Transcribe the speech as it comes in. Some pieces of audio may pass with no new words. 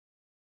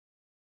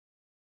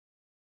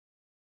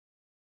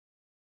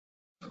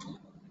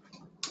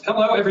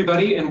Hello,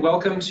 everybody, and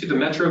welcome to the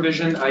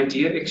MetroVision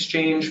Idea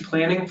Exchange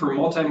Planning for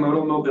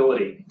Multimodal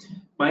Mobility.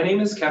 My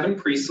name is Kevin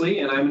Priestley,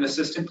 and I'm an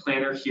assistant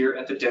planner here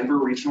at the Denver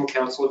Regional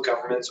Council of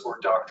Governments,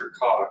 or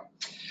DRCOG.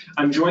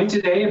 I'm joined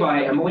today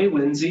by Emily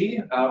Lindsay,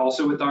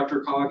 also with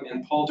DRCOG,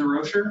 and Paul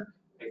DeRocher.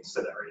 I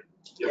said that right?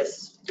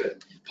 Yes.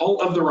 Good.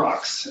 Paul of the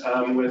Rocks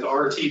with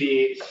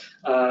RTD,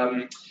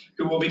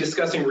 who will be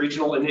discussing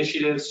regional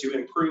initiatives to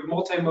improve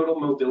multimodal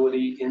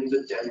mobility in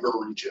the Denver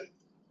region.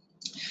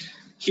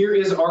 Here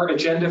is our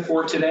agenda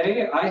for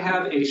today. I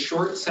have a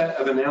short set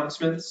of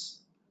announcements.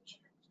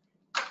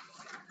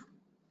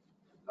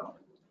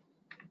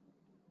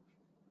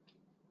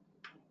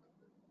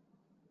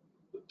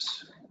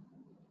 Oops.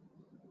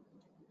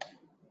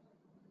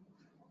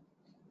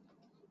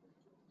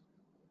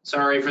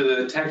 Sorry for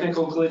the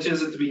technical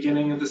glitches at the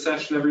beginning of the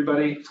session,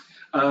 everybody.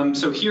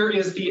 So here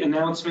is the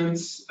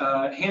announcements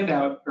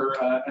handout or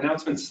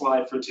announcement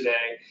slide for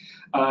today.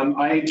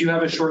 I do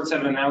have a short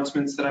set of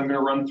announcements that I'm going to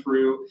run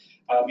through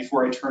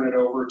before I turn it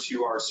over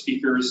to our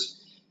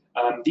speakers.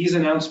 These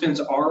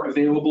announcements are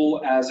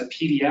available as a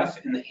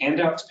PDF in the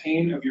handouts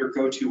pane of your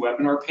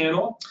GoToWebinar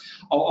panel.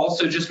 I'll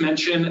also just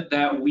mention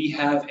that we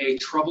have a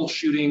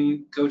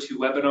troubleshooting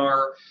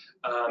GoToWebinar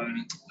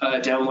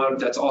download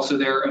that's also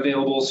there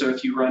available. So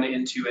if you run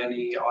into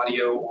any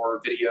audio or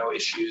video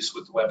issues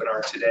with the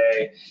webinar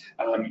today,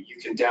 you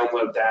can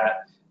download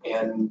that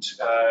and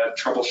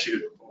troubleshoot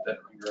a little bit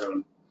on your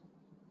own.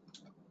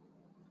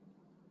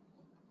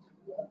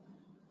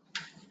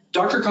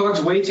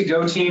 DRCOG's Way to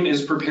Go team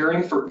is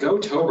preparing for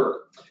GoTober.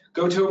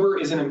 GoTober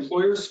is an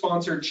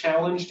employer-sponsored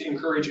challenge to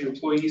encourage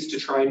employees to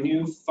try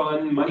new,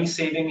 fun,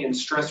 money-saving, and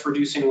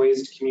stress-reducing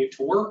ways to commute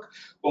to work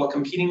while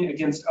competing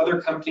against other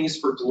companies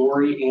for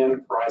glory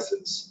and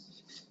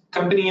prizes.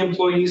 Company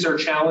employees are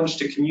challenged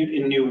to commute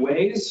in new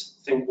ways,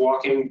 think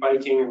walking,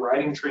 biking,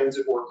 riding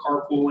transit, or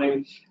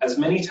carpooling, as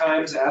many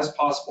times as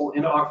possible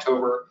in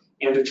October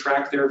and to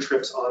track their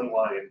trips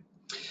online.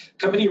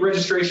 Company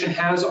registration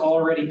has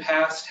already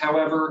passed.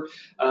 However,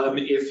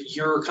 if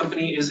your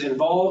company is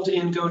involved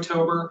in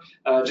GoTober,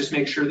 just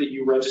make sure that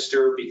you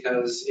register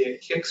because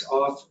it kicks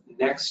off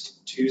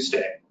next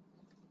Tuesday.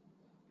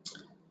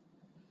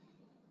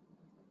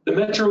 The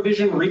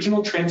MetroVision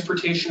Regional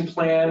Transportation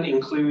Plan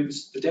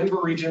includes the Denver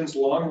region's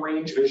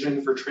long-range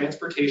vision for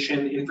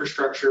transportation,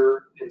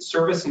 infrastructure, and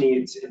service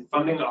needs and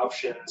funding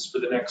options for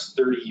the next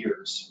 30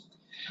 years.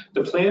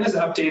 The plan is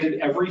updated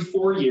every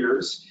 4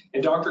 years,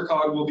 and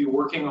DRCOG will be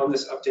working on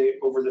this update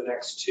over the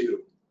next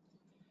 2.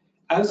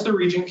 As the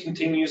region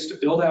continues to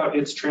build out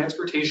its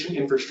transportation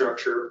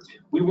infrastructure,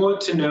 we want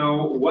to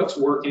know what's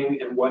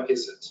working and what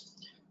isn't.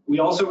 We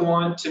also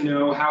want to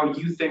know how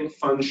you think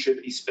funds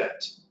should be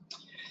spent.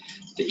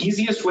 The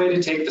easiest way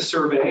to take the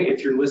survey,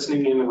 if you're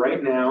listening in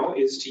right now,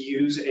 is to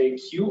use a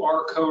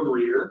QR code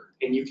reader,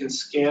 and you can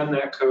scan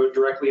that code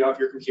directly off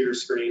your computer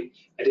screen.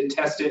 I did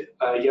test it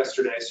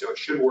yesterday, so it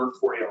should work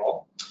for you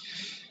all.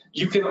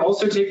 You can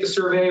also take the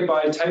survey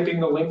by typing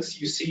the links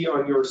you see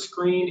on your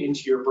screen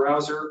into your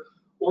browser,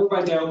 or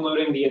by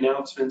downloading the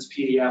announcements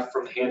PDF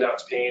from the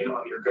handouts pane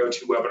on your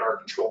GoToWebinar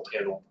control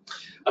panel.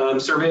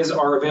 Surveys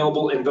are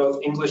available in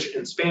both English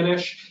and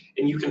Spanish,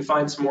 and you can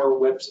find some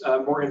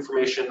more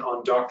information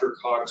on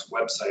DRCOG's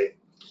website.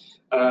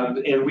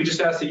 And we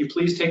just ask that you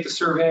please take the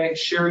survey,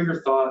 share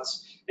your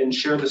thoughts, and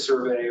share the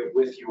survey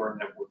with your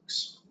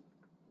networks.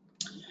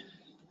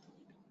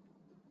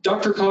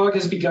 DRCOG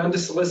has begun to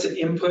solicit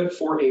input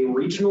for a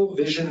Regional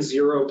Vision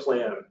Zero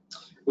plan.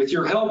 With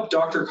your help,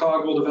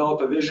 DRCOG will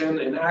develop a vision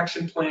and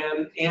action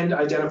plan and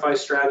identify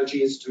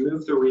strategies to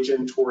move the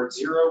region toward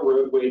zero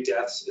roadway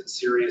deaths and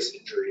serious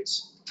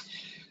injuries.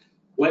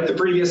 Like the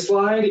previous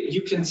slide,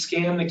 you can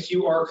scan the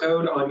QR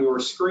code on your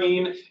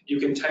screen,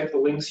 you can type the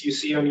links you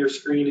see on your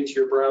screen into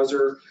your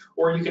browser,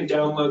 or you can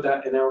download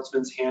that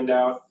announcements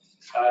handout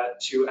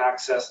to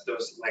access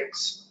those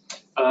links.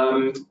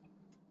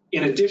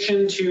 In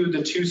addition to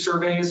the 2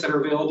 surveys that are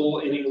available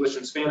in English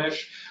and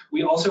Spanish,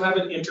 we also have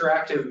an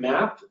interactive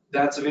map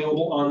that's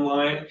available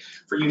online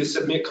for you to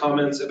submit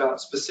comments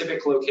about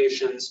specific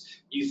locations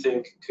you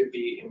think could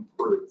be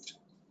improved.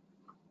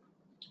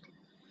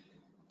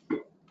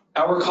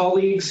 Our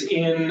colleagues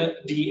in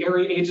the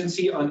Area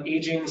Agency on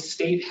Aging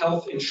State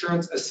Health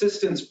Insurance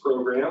Assistance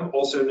Program,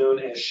 also known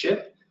as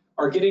SHIP,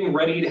 are getting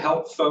ready to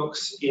help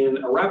folks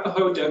in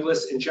Arapahoe,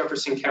 Douglas, and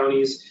Jefferson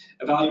counties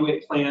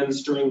evaluate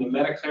plans during the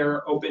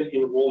Medicare open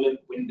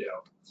enrollment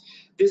window.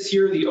 This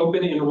year, the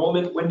open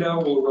enrollment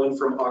window will run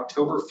from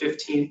October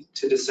 15th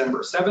to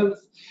December 7th.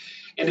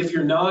 And if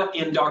you're not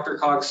in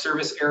DRCOG's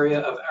service area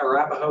of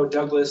Arapahoe,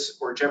 Douglas,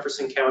 or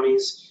Jefferson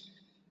counties,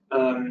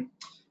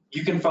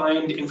 you can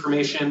find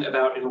information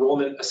about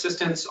enrollment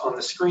assistance on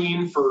the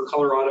screen for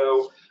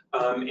Colorado,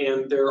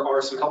 and there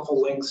are some helpful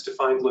links to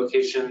find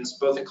locations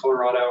both in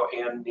Colorado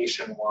and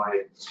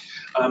nationwide.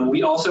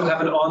 We also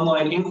have an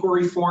online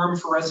inquiry form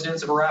for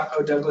residents of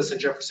Arapahoe, Douglas, and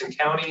Jefferson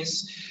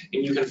counties,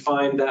 and you can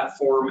find that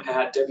form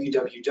at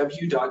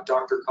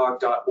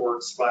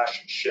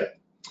www.drcog.org/ship.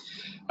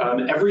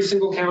 Every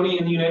single county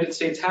in the United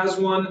States has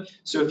one,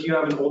 so if you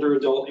have an older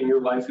adult in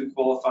your life who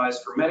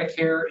qualifies for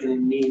Medicare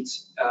and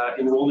needs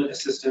enrollment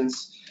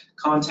assistance,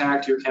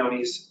 contact your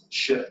county's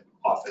SHIP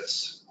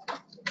office.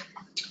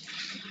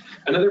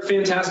 Another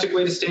fantastic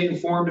way to stay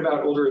informed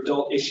about older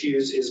adult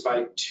issues is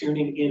by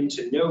tuning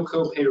into No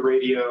Copay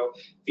Radio,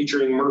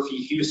 featuring Murphy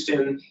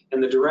Houston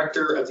and the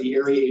director of the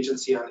Area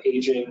Agency on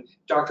Aging,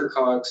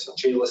 DRCOG's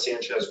Jayla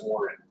Sanchez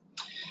Warren.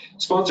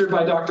 Sponsored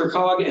by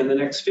DRCOG and the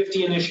Next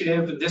 50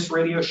 initiative, this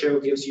radio show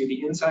gives you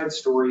the inside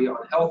story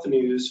on health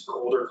news for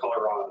older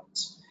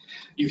Coloradans.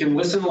 You can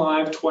listen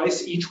live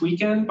twice each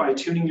weekend by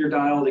tuning your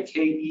dial to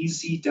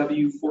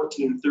KECW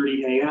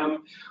 1430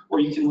 AM, or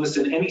you can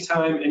listen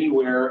anytime,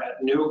 anywhere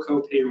at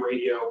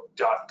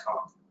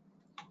nocopayradio.com.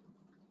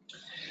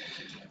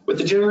 With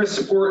the generous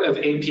support of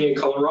APA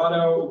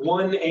Colorado,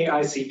 1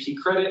 AICP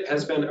credit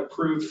has been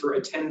approved for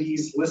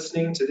attendees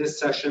listening to this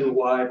session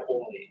live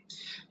only.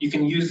 You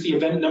can use the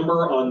event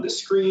number on the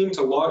screen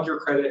to log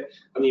your credit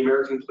on the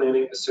American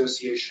Planning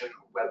Association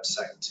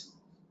website.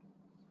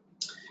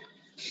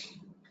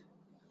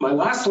 My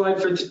last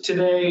slide for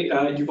today,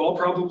 you've all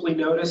probably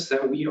noticed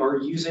that we are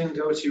using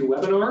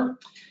GoToWebinar.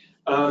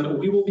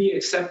 We will be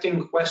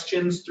accepting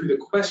questions through the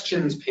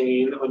questions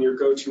pane on your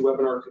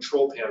GoToWebinar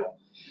control panel.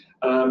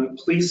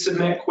 Please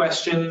submit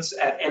questions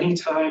at any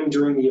time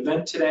during the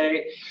event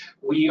today.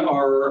 We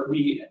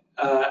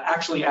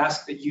actually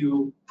ask that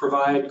you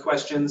provide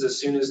questions as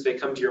soon as they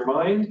come to your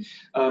mind.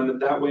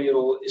 That way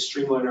it'll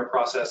streamline our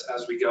process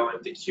as we go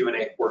into the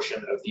Q&A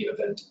portion of the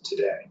event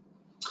today.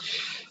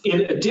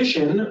 In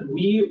addition,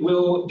 we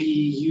will be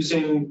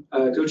using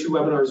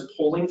GoToWebinar's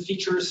polling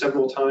feature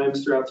several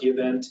times throughout the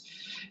event.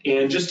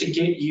 And just to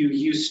get you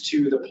used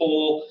to the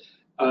poll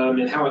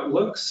and how it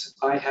looks,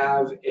 I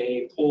have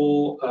a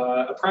poll,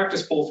 a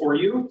practice poll for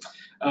you,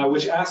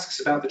 which asks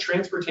about the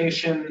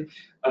transportation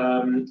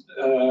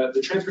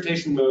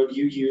mode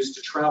you use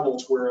to travel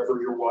to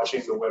wherever you're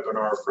watching the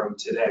webinar from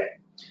today.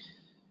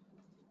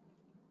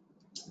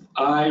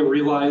 I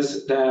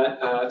realize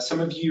that some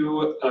of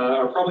you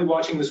are probably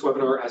watching this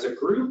webinar as a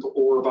group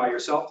or by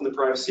yourself in the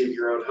privacy of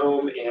your own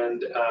home,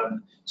 and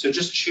so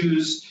just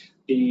choose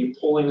the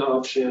polling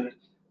option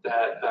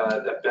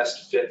that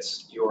best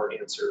fits your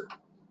answer.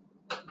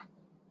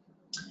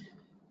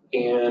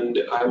 And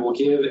I will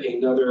give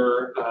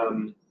another,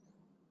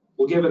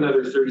 we'll give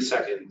another 30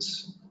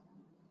 seconds.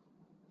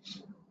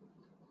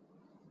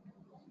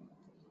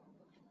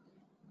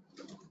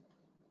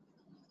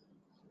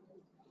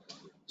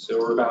 So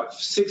we're about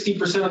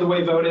 60% of the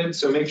way voted,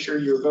 so make sure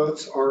your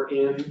votes are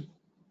in.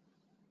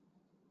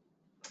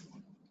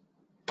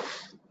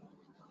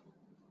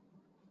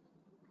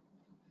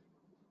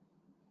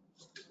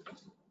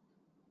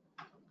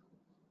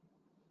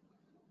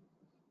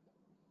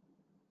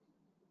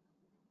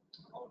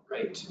 All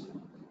right.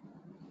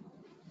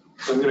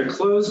 So I'm going to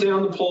close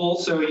down the poll,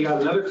 so you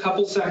got another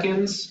couple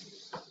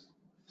seconds.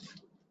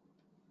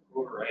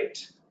 All right.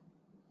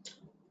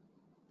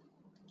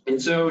 And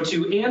so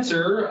to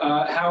answer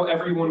how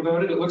everyone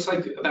voted, it looks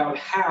like about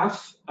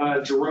half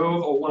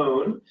drove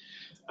alone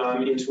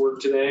into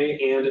work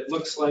today, and it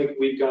looks like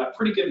we've got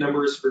pretty good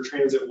numbers for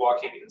transit,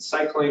 walking, and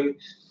cycling,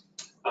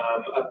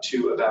 up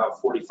to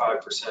about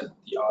 45% of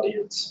the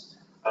audience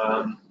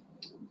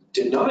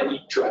did not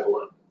drive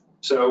alone.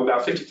 So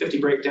about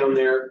 50-50 breakdown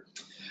there.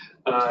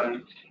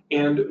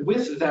 And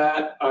with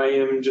that, I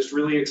am just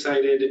really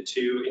excited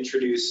to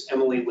introduce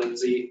Emily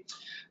Lindsay.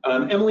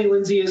 Emily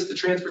Lindsay is the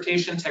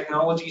Transportation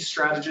Technology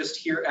Strategist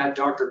here at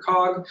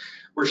DRCOG,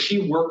 where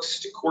she works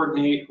to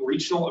coordinate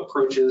regional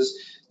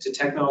approaches to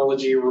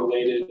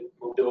technology-related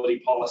mobility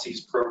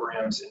policies,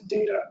 programs, and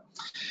data.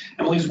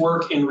 Emily's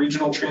work in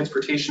regional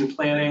transportation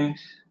planning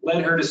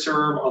led her to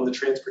serve on the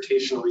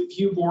Transportation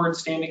Review Board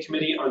Standing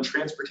Committee on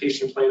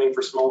Transportation Planning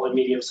for Small and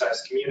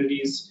Medium-Sized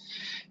Communities,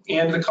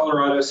 and the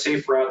Colorado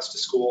Safe Routes to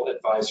School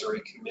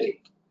Advisory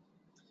Committee.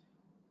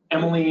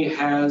 Emily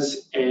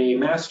has a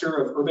Master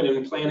of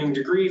Urban Planning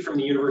degree from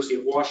the University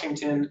of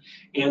Washington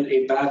and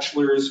a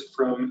bachelor's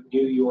from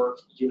New York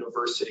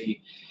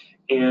University.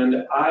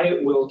 And I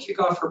will kick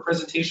off her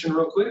presentation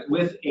real quick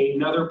with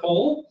another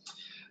poll.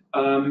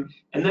 And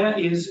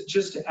that is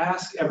just to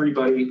ask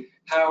everybody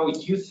how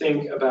you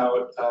think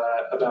about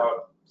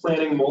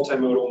planning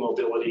multimodal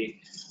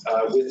mobility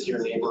with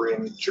your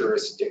neighboring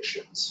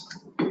jurisdictions.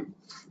 And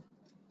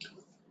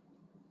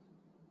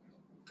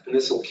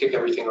this will kick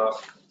everything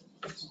off.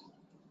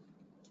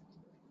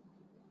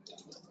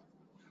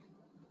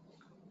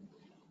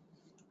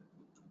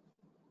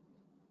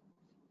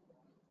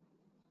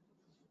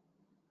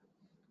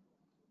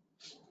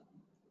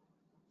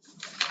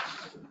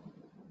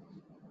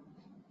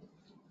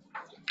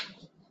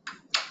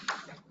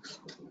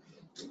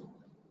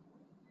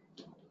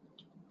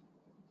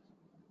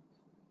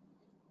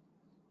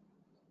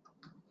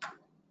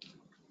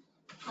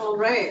 All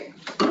right,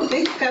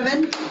 thanks,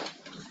 Kevin.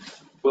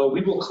 Well,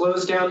 we will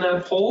close down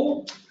that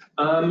poll.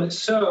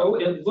 So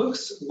it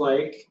looks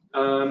like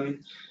that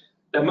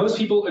most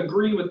people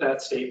agree with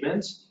that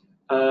statement.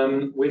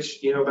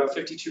 which, about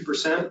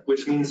 52%,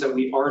 which means that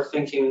we are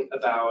thinking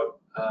about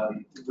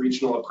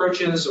regional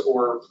approaches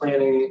or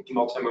planning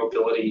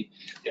multi-mobility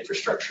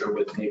infrastructure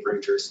with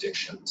neighboring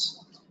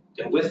jurisdictions.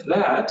 And with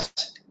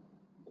that,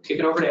 we'll kick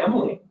it over to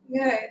Emily.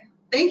 Yay.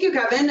 Thank you,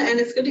 Kevin. And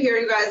it's good to hear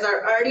you guys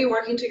are already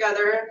working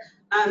together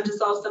to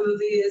solve some of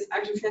these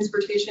active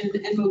transportation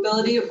and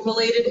mobility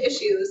related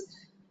issues.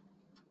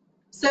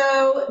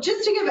 So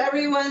just to give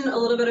everyone a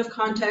little bit of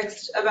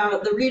context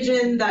about the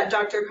region that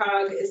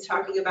DRCOG is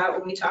talking about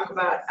when we talk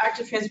about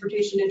active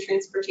transportation and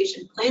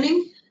transportation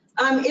planning,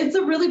 it's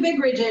a really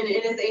big region.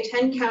 It is a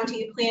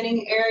 10-county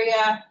planning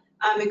area.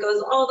 It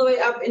goes all the way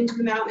up into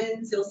the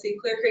mountains. You'll see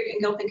Clear Creek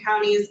and Gilpin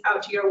counties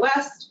out to your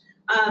west,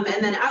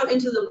 and then out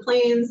into the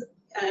plains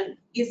and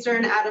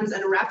eastern Adams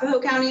and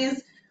Arapahoe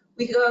counties.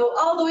 We go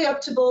all the way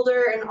up to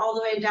Boulder and all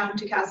the way down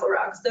to Castle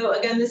Rock. So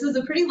again, this is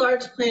a pretty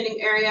large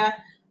planning area.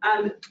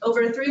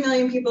 Over 3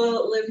 million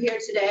people live here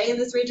today in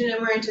this region,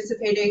 and we're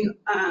anticipating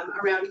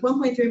around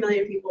 1.3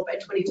 million people by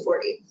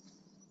 2040.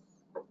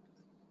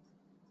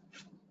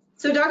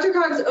 So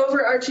DRCOG's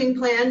overarching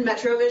plan,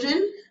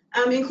 MetroVision,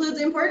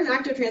 includes important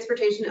active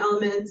transportation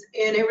elements,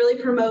 and it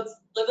really promotes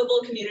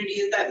livable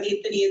communities that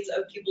meet the needs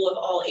of people of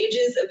all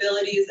ages,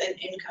 abilities, and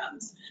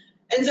incomes.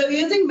 And so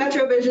using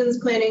MetroVision's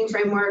planning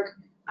framework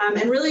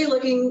and really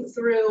looking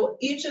through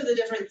each of the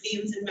different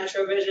themes in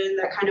MetroVision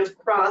that kind of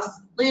cross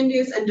land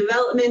use and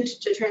development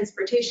to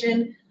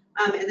transportation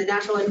and the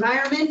natural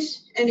environment,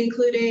 and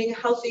including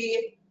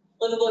healthy,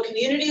 livable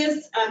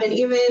communities, and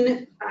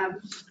even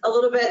a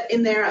little bit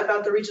in there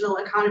about the regional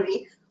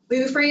economy.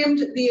 We framed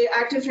the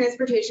active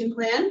transportation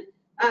plan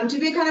to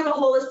be kind of a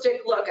holistic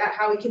look at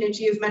how we can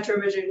achieve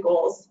MetroVision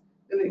goals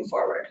moving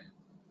forward.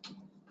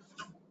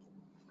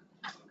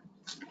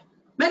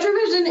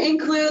 MetroVision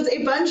includes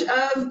a bunch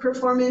of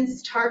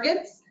performance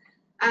targets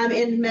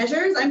and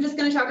measures. I'm just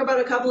going to talk about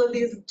a couple of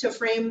these to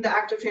frame the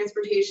active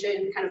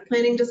transportation kind of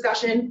planning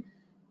discussion.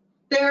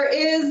 There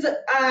is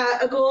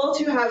a goal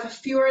to have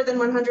fewer than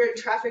 100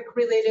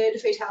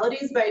 traffic-related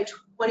fatalities by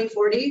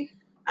 2040.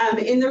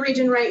 In the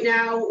region right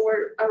now,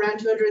 we're around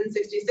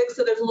 266,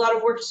 so there's a lot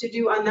of work to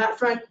do on that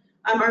front.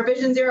 Our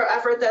Vision Zero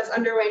effort that's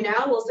underway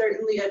now will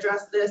certainly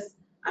address this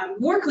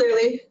more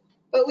clearly,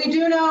 but we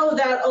do know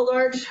that a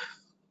large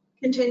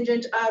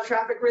contingent of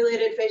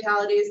traffic-related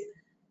fatalities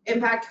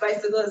impact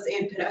bicyclists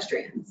and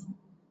pedestrians.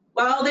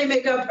 While they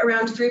make up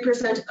around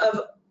 3%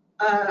 of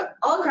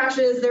all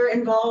crashes, they're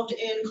involved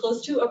in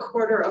close to a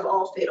quarter of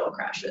all fatal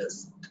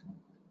crashes.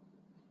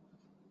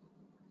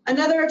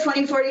 Another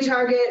 2040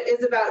 target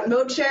is about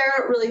mode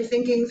share, really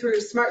thinking through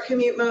smart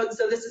commute modes.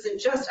 So this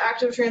isn't just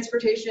active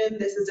transportation,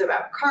 this is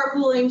about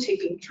carpooling,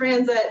 taking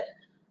transit,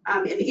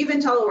 and even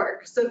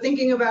telework. So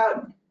thinking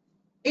about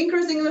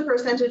increasing the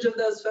percentage of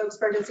those folks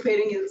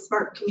participating in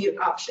smart commute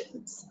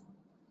options.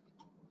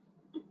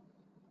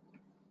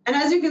 And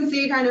as you can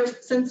see, kind of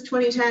since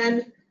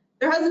 2010,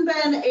 there hasn't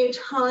been a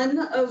ton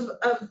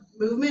of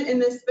movement in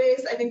this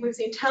space. I think we've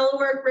seen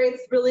telework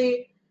rates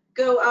really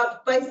go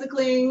up.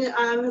 Bicycling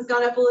has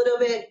gone up a little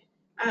bit,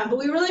 but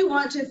we really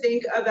want to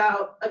think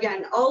about,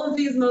 again, all of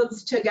these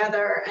modes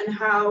together and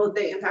how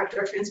they impact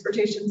our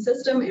transportation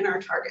system and our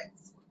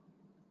targets.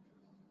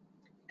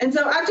 And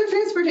so active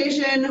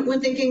transportation, when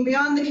thinking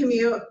beyond the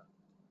commute,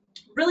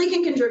 really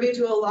can contribute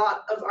to a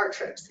lot of our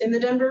trips. In the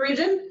Denver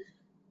region,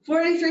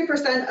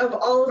 43% of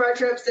all of our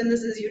trips, and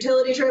this is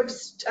utility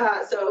trips,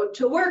 so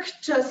to work,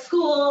 to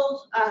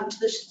school, to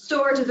the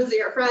store, to visit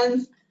your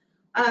friends,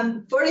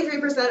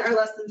 43% are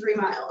less than 3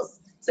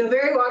 miles. So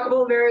very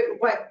walkable, very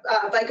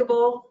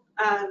bikeable,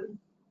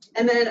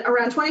 and then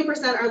around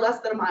 20% are less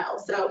than a mile.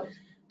 So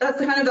that's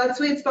the kind of that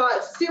sweet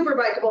spot, super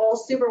bikeable,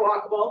 super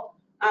walkable.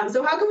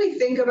 So how can we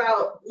think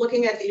about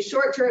looking at these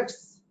short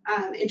trips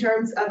in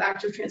terms of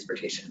active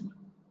transportation?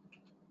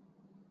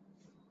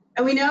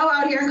 And we know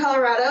out here in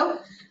Colorado,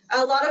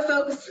 a lot of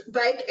folks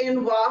bike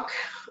and walk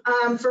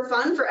for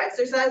fun, for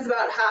exercise.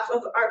 About half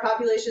of our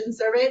population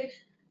surveyed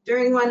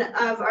during one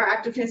of our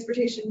active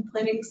transportation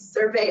planning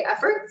survey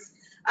efforts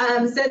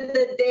said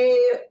that they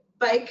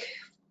bike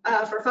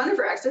for fun or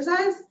for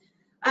exercise.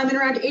 And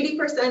around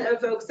 80% of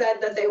folks said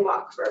that they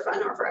walk for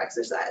fun or for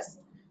exercise.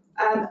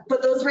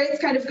 But those rates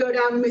kind of go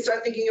down when we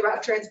start thinking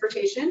about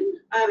transportation,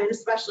 and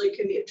especially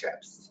commute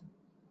trips.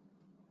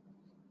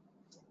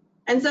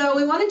 And so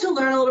we wanted to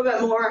learn a little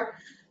bit more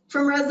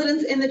from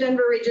residents in the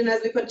Denver region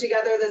as we put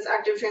together this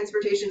active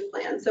transportation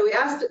plan. So we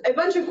asked a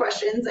bunch of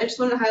questions. I just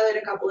want to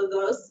highlight a couple of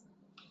those.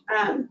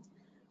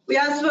 We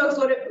asked folks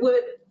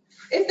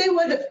if they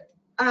would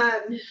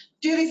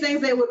do these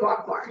things, they would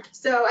walk more.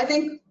 So I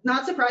think,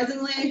 not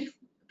surprisingly,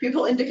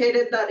 people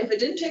indicated that if it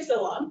didn't take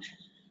so long,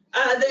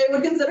 they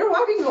would consider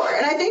walking more.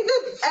 And I think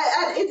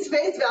that at its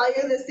face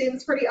value, this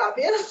seems pretty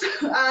obvious.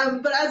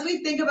 But as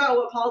we think about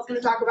what Paul's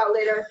going to talk about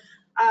later,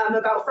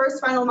 about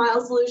first final mile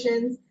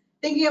solutions,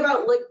 thinking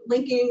about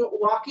linking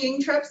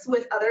walking trips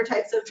with other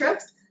types of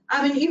trips,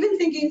 and even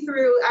thinking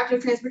through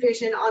active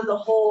transportation on the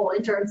whole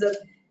in terms of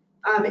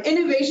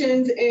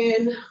innovations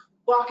in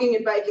walking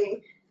and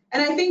biking.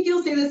 And I think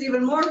you'll see this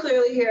even more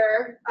clearly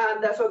here,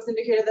 that folks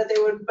indicated that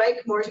they would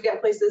bike more to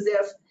get places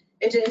if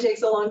it didn't take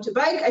so long to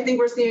bike. I think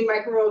we're seeing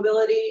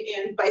micromobility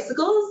in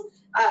bicycles,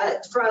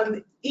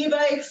 from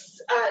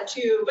e-bikes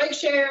to bike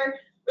share,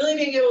 really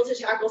being able to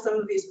tackle some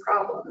of these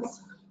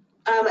problems.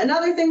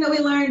 Another thing that we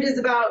learned is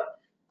about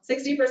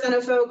 60%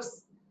 of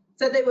folks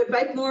said they would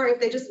bike more if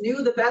they just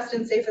knew the best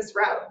and safest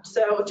route.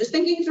 So just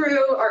thinking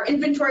through our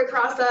inventory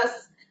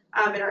process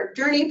and our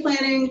journey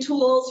planning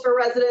tools for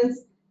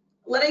residents,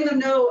 letting them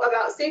know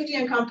about safety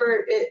and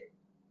comfort, it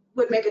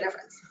would make a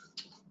difference.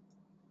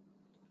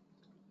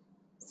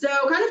 So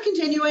kind of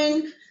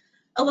continuing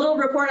a little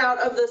report out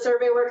of the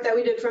survey work that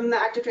we did from the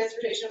active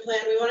transportation plan,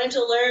 we wanted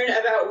to learn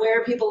about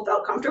where people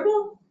felt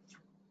comfortable.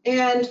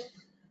 And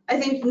I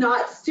think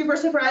not super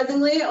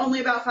surprisingly, only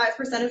about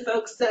 5% of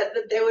folks said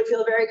that they would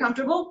feel very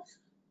comfortable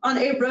on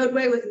a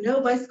roadway with no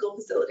bicycle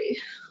facility.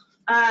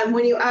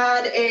 When you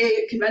add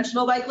a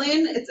conventional bike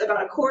lane, it's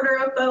about a quarter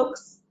of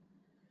folks.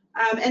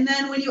 And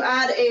then when you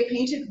add a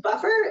painted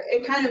buffer,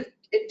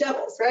 it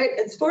doubles, right?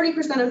 It's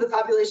 40% of the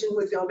population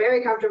would feel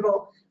very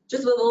comfortable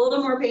just with a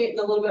little more paint and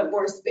a little bit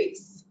more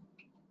space.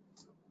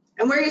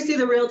 And where you see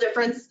the real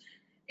difference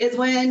is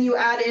when you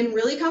add in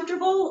really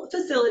comfortable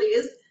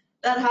facilities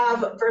that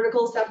have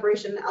vertical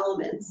separation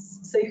elements.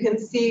 So you can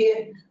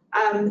see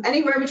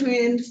anywhere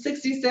between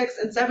 66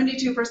 and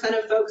 72%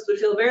 of folks would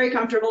feel very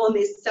comfortable in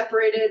these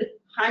separated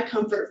high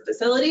comfort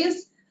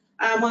facilities,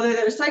 whether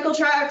they're cycle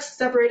tracks,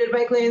 separated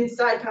bike lanes,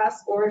 side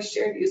paths, or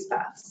shared use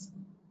paths.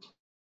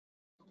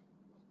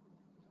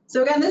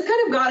 So again, this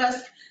kind of got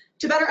us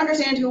to better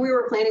understand who we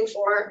were planning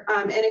for.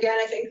 And again,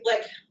 I think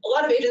like a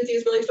lot of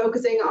agencies really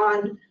focusing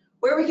on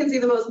where we can see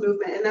the most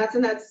movement, and that's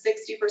in that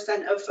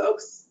 60% of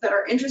folks that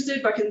are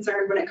interested but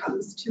concerned when it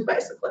comes to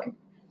bicycling.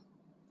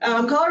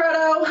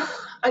 Colorado,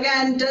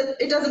 again,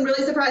 it doesn't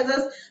really surprise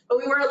us, but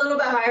we were a little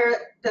bit higher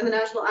than the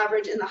national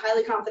average in the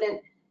highly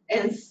confident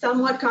and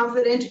somewhat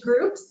confident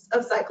groups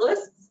of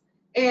cyclists,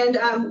 and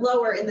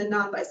lower in the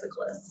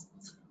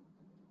non-bicyclists.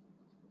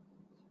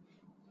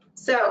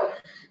 So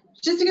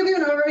just to give you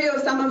an overview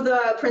of some of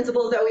the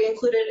principles that we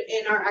included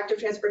in our active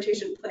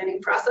transportation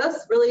planning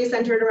process, really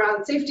centered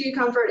around safety,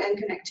 comfort, and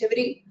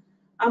connectivity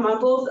on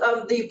both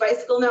of the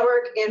bicycle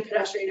network and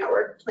pedestrian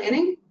network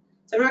planning.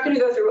 So I'm not going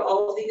to go through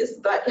all of these,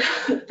 but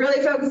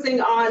really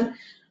focusing on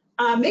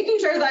making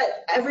sure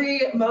that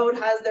every mode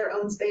has their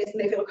own space and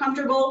they feel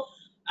comfortable.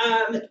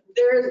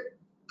 They're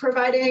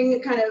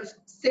providing kind of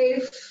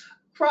safe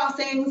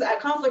crossings at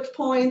conflict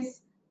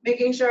points,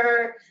 making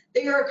sure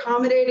that you're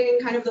accommodating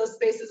kind of those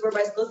spaces where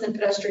bicyclists and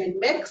pedestrian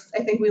mix. I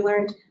think we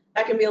learned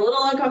that can be a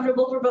little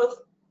uncomfortable for both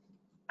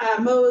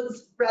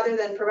modes rather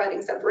than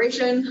providing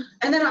separation.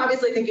 And then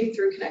obviously thinking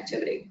through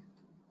connectivity.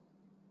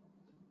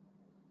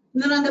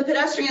 And then on the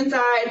pedestrian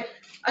side,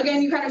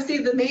 again, you kind of see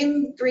the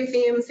main three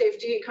themes: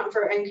 safety,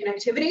 comfort, and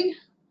connectivity.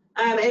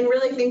 And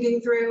really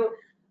thinking through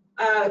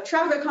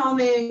traffic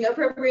calming,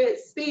 appropriate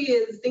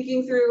speeds,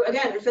 thinking through,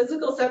 again,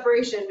 physical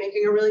separation,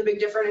 making a really big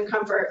difference in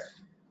comfort.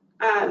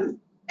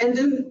 And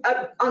then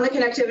on the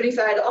connectivity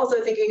side,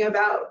 also thinking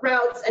about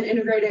routes and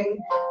integrating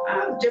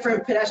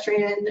different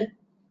pedestrian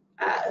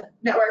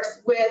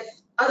networks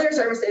with other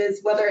services,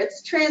 whether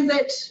it's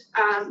transit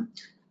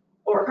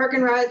or park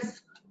and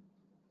rides.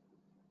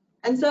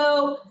 And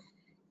so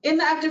in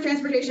the active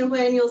transportation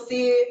plan, you'll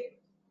see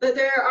that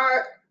there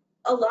are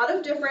a lot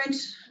of different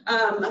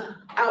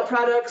out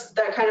products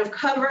that kind of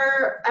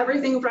cover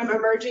everything from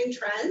emerging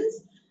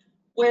trends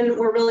when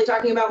we're really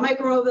talking about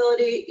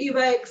micromobility,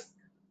 e-bikes,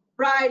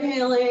 ride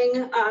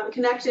hailing,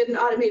 connected and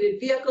automated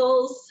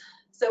vehicles.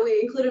 So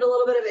we included a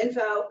little bit of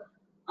info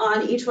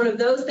on each one of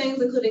those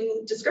things,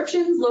 including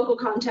descriptions, local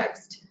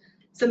context,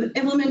 some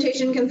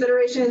implementation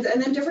considerations,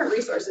 and then different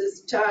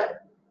resources to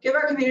give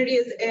our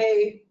communities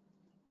a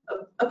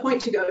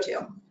point to go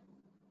to.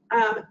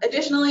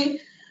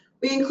 Additionally,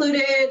 we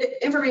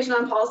included information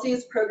on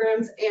policies,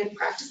 programs, and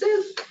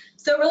practices.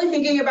 So really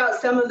thinking about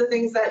some of the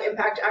things that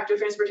impact active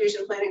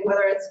transportation planning,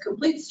 whether it's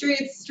complete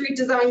streets, street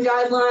design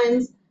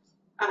guidelines,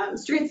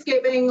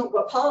 streetscaping,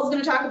 what Paul's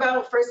going to talk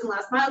about, first and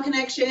last mile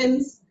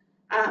connections,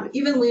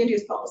 even land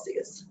use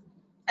policies.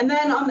 And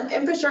then on the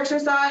infrastructure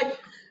side,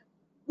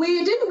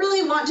 we didn't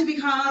really want to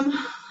become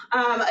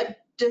a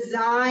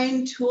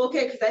design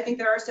toolkit, because I think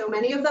there are so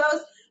many of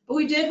those, but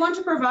we did want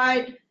to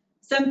provide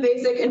some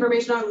basic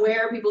information on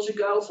where people should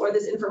go for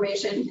this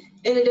information,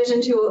 in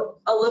addition to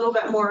a little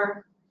bit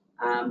more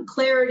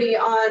clarity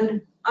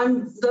on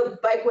the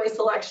bikeway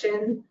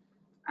selection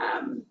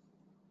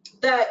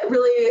that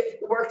really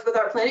worked with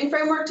our planning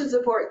framework to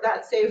support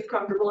that safe,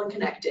 comfortable, and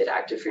connected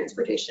active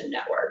transportation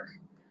network.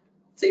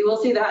 So you will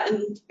see that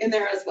in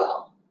there as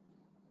well.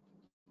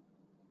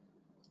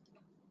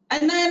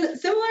 And then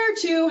similar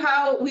to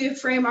how we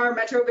frame our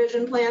Metro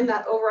Vision plan,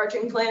 that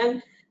overarching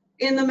plan,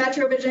 in the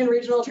Metro Vision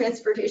Regional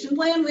Transportation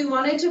Plan, we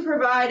wanted to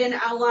provide and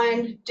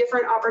outline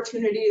different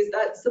opportunities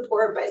that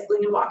support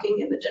bicycling and walking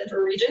in the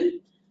Denver region.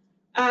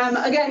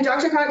 Again,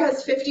 DRCOG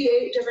has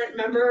 58 different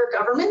member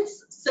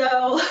governments,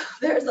 so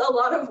there's a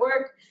lot of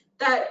work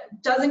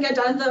that doesn't get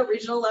done at the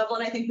regional level,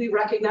 and I think we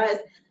recognize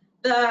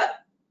the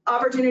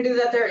opportunity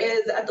that there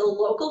is at the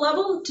local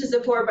level to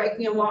support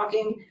biking and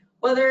walking,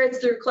 whether it's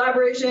through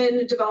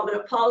collaboration, development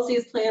of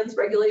policies, plans,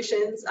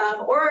 regulations,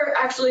 or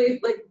actually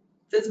like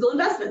physical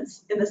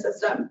investments in the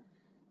system.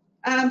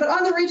 But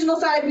on the regional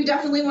side, we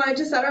definitely wanted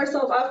to set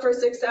ourselves up for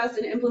success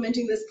in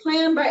implementing this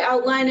plan by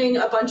outlining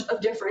a bunch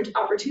of different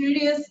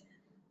opportunities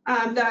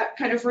that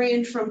kind of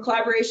range from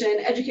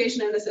collaboration,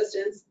 education and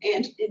assistance,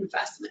 and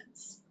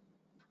investments.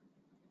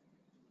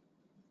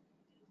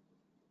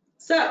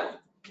 So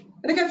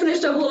I think I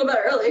finished up a little bit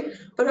early,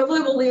 but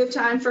hopefully we'll leave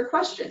time for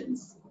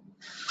questions.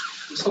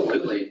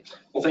 Absolutely.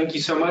 Well, thank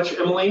you so much,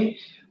 Emily.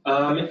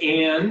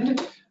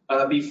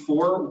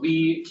 Before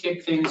we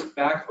kick things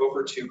back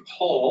over to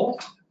Paul,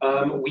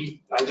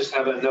 I just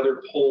have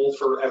another poll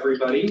for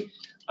everybody.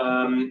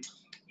 And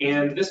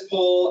this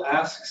poll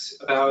asks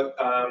about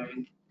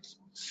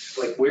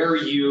like where are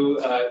you,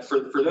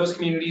 for those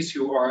communities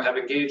who have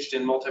engaged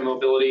in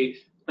multi-mobility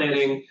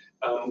planning,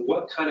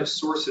 what kind of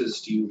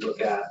sources do you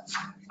look at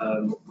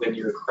when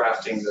you're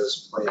crafting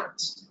those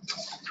plans?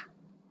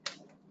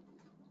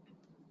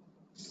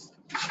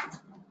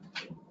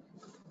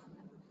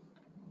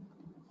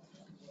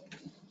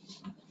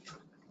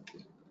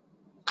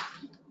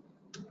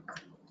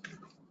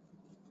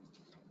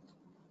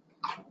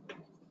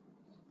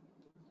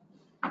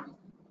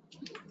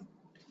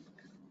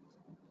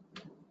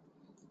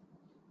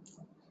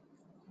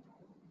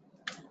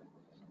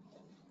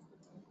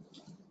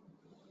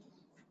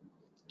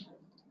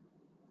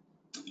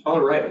 All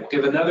right, we'll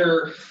give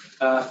another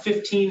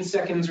 15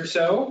 seconds or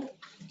so.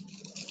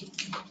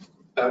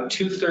 About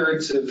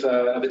 2/3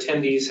 of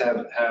attendees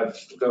have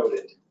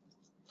voted.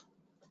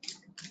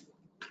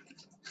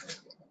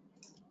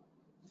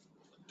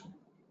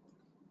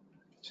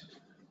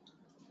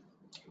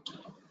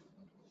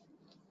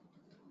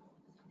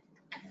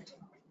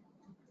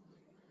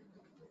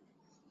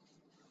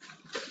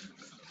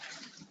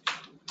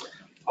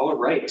 All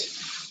right.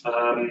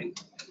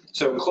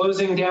 So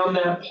closing down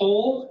that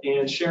poll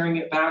and sharing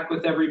it back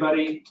with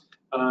everybody,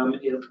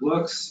 it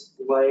looks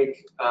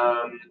like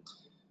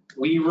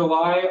we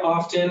rely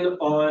often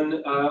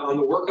on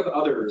the work of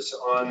others.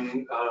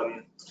 It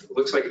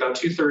looks like about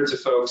 2/3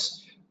 of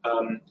folks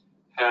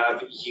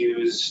have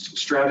used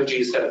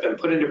strategies that have been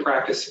put into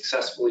practice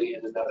successfully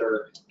in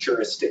another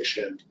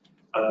jurisdiction.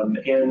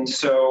 And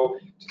so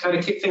to kind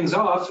of kick things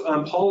off,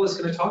 Paul is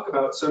going to talk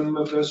about some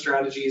of those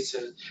strategies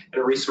and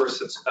a resource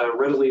that's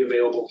readily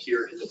available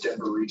here in the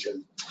Denver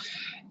region.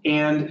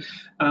 And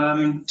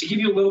to give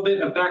you a little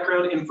bit of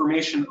background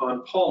information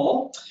on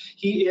Paul,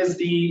 he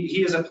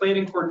is a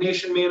planning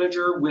coordination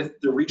manager with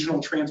the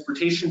Regional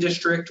Transportation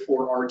District,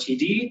 or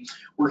RTD,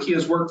 where he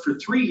has worked for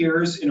 3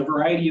 years in a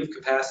variety of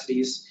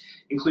capacities,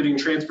 including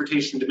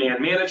transportation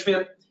demand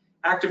management,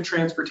 active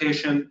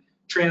transportation,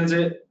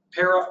 transit,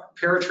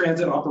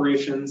 paratransit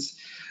operations,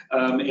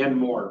 and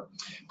more.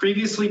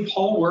 Previously,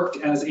 Paul worked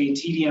as a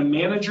TDM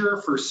manager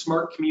for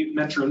Smart Commute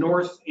Metro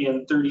North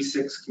and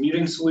 36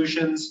 Commuting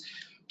Solutions,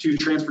 two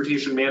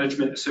transportation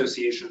management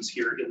associations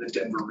here in the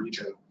Denver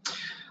region.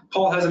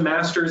 Paul has a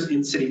master's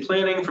in city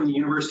planning from the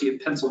University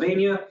of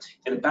Pennsylvania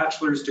and a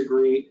bachelor's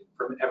degree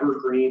from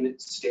Evergreen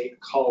State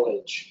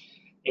College.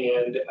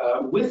 And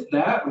with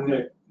that, I'm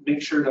going to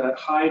make sure to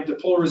hide the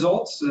poll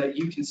results so that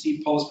you can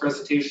see Paul's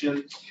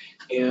presentation,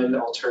 and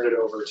I'll turn it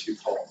over to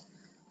Paul.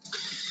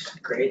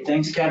 Great,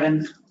 thanks,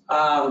 Kevin.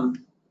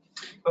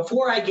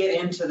 Before I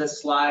get into the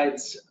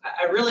slides,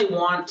 I really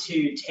want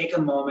to take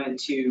a moment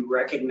to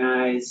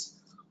recognize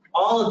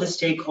all of the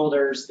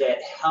stakeholders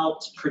that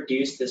helped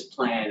produce this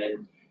plan.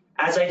 And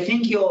as I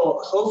think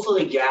you'll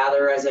hopefully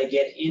gather as I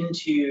get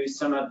into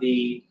some of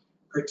the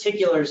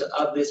particulars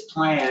of this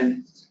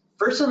plan,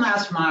 First and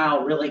Last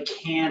Mile really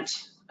can't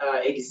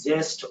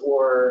exist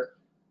or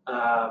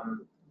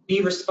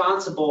be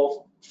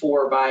responsible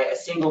for by a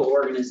single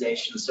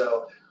organization.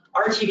 So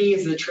RTD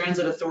is the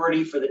transit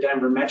authority for the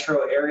Denver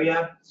metro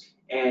area,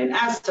 and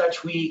as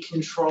such we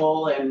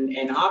control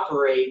and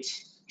operate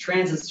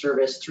transit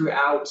service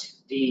throughout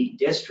the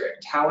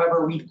district.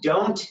 However, we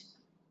don't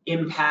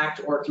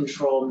impact or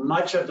control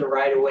much of the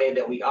right-of-way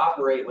that we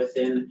operate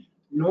within,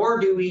 nor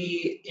do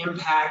we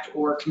impact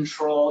or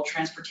control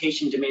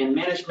transportation demand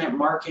management,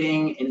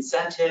 marketing,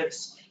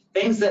 incentives,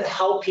 things that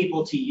help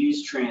people to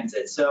use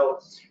transit. So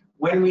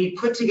when we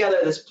put together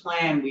this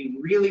plan, we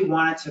really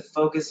wanted to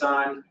focus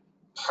on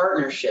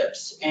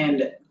partnerships.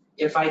 And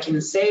if I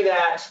can say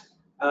that,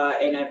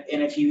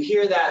 and if you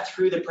hear that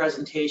through the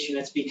presentation,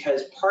 it's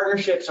because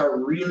partnerships are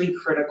really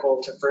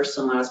critical to First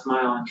and Last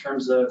Mile in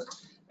terms of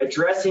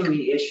addressing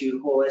the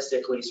issue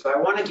holistically. So I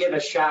want to give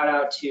a shout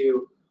out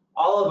to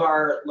all of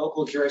our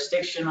local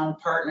jurisdictional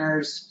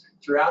partners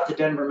throughout the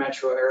Denver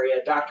metro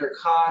area,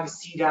 DRCOG,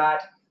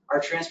 CDOT,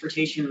 our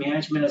Transportation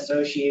Management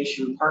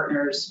Association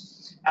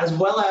partners, as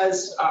well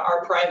as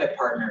our private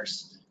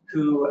partners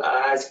who,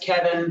 as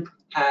Kevin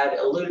had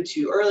alluded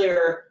to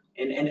earlier,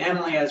 and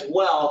Emily as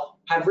well,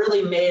 have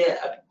really made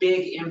a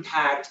big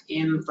impact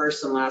in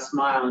First and Last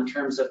Mile in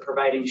terms of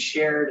providing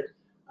shared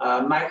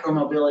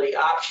micromobility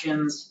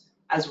options,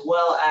 as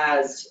well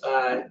as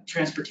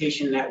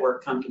transportation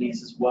network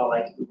companies as well,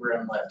 like Uber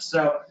and Lyft.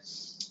 So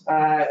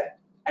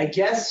I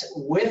guess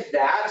with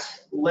that,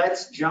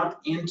 let's jump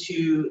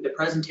into the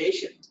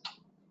presentation.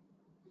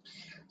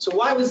 So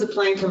why was the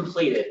plan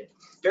completed?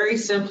 Very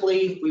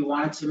simply, we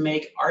wanted to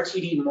make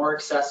RTD more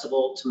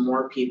accessible to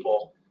more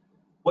people.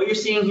 What you're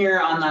seeing here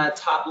on the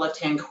top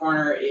left-hand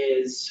corner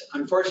is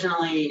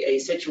unfortunately a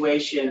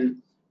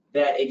situation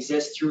that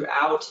exists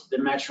throughout the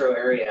metro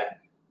area.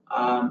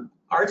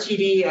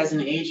 RTD as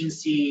an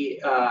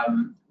agency,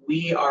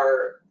 we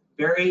are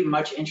very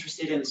much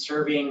interested in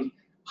serving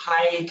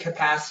high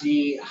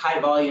capacity, high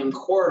volume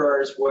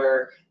corridors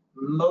where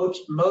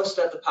most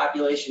of the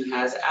population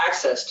has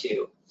access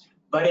to.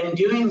 But in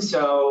doing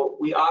so,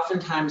 we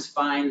oftentimes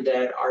find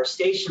that our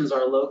stations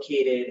are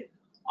located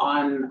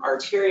on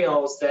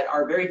arterials that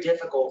are very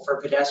difficult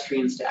for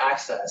pedestrians to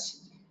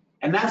access.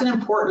 And that's an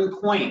important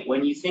point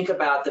when you think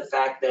about the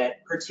fact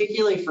that,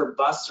 particularly for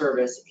bus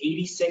service,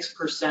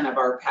 86% of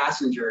our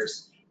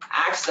passengers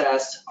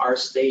access our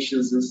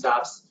stations and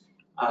stops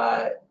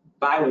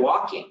by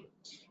walking.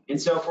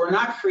 And so if we're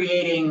not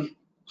creating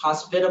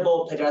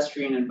hospitable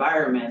pedestrian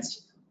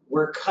environments,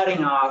 we're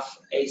cutting off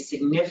a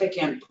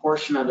significant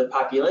portion of the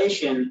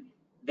population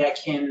that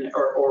can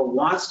or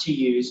wants to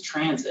use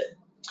transit.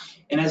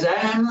 And as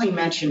Emily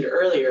mentioned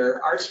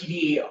earlier,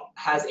 RTD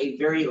has a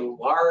very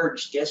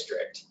large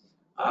district.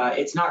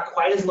 It's not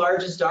quite as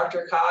large as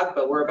DRCOG,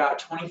 but we're about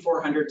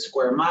 2,400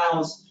 square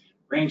miles,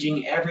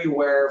 ranging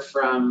everywhere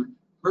from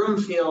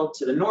Broomfield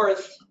to the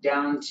north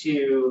down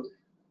to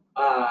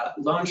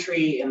Lone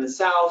Tree in the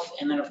south,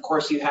 and then of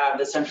course you have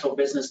the central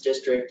business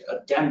district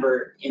of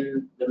Denver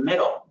in the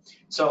middle.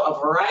 So a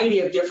variety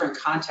of different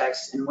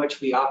contexts in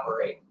which we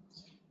operate.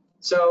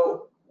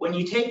 So when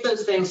you take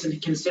those things into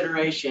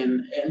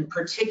consideration, in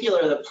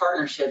particular the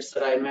partnerships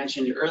that I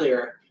mentioned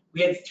earlier,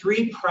 we had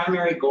three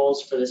primary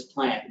goals for this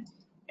plan.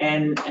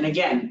 And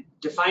again,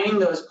 defining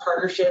those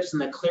partnerships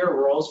and the clear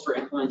roles for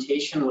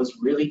implementation was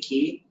really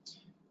key.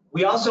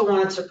 We also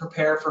wanted to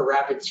prepare for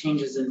rapid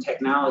changes in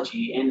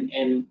technology.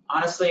 And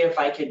honestly, if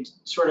I could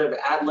sort of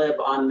ad-lib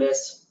on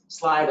this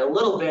slide a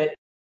little bit,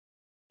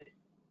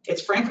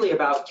 it's frankly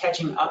about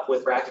catching up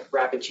with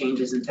rapid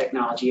changes in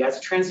technology. As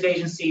a transit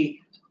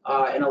agency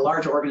and a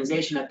large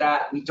organization at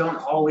that, we don't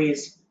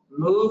always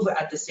move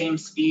at the same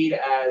speed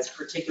as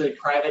particularly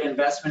private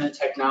investment in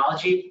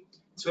technology.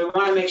 So we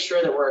want to make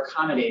sure that we're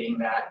accommodating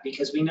that,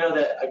 because we know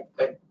that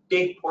a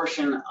big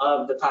portion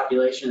of the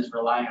population is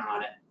relying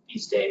on it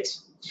these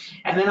days.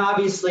 And then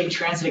obviously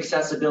transit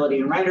accessibility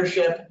and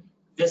ridership.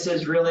 This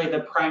is really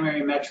the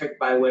primary metric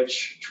by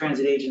which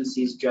transit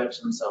agencies judge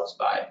themselves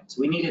by.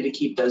 So we needed to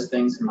keep those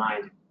things in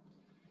mind. It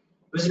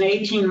was an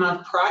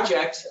 18-month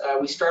project.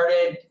 We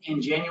started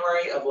in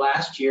January of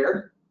last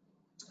year.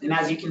 And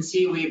as you can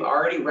see, we've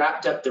already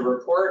wrapped up the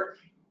report.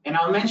 And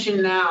I'll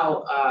mention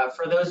now,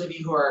 for those of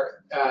you who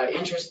are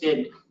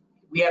interested,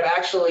 we have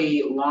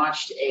actually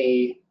launched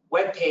a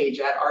webpage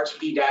at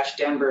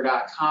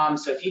rtd-denver.com.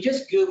 So if you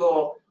just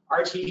Google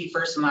RTD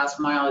first and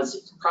last mile,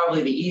 is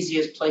probably the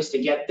easiest place to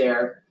get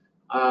there.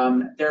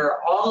 There are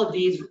all of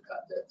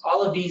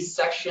these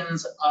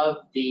sections of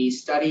the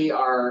study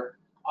are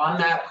on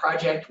that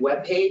project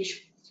webpage,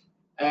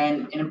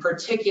 and in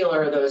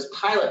particular those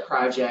pilot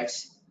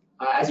projects,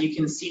 as you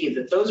can see,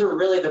 that those are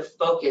really the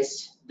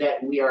focus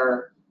that we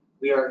are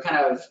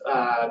kind of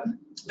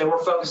that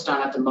we're focused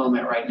on at the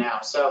moment right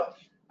now. So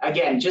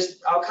again,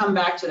 I'll come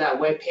back to that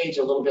webpage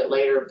a little bit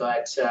later,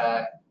 but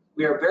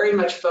we are very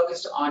much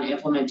focused on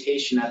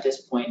implementation at this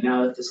point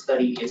now that the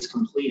study is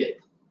completed.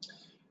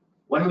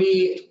 When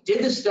we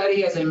did the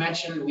study, as I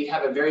mentioned, we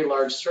have a very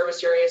large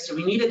service area, so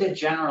we needed to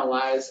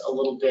generalize a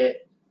little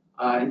bit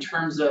in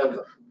terms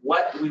of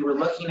what we were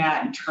looking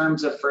at in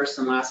terms of first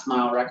and last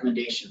mile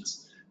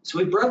recommendations. So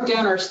we broke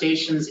down our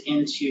stations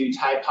into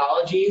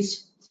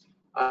typologies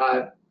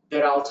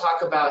that I'll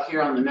talk about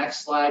here on the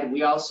next slide.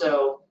 We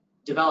also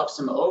developed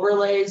some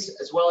overlays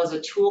as well as a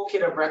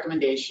toolkit of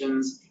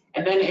recommendations.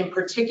 And then in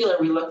particular,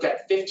 we looked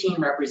at 15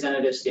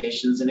 representative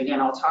stations. And again,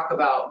 I'll talk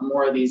about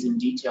more of these in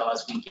detail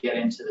as we get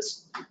into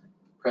this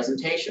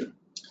presentation.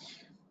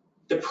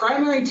 The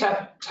primary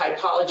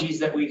typologies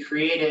that we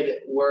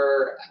created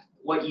were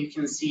what you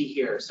can see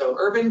here. So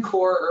urban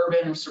core,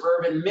 urban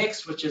suburban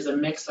mix, which is a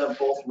mix of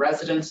both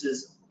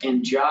residences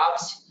and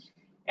jobs,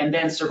 and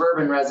then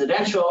suburban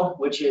residential,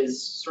 which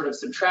is sort of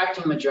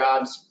subtracting the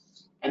jobs,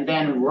 and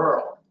then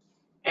rural.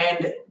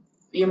 And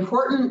the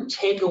important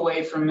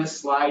takeaway from this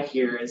slide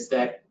here is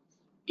that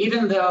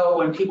even though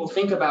when people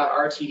think about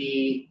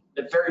RTD,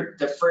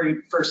 the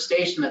very first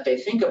station that they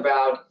think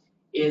about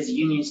is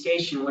Union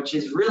Station, which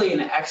is really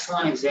an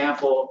excellent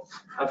example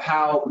of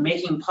how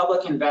making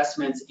public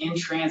investments in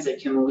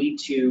transit can lead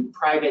to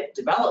private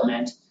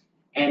development,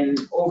 and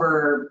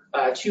over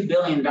 $2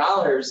 billion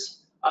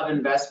of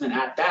investment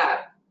at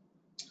that.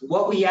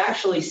 What we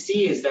actually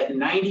see is that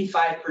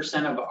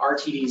 95% of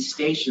RTD's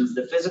stations,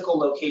 the physical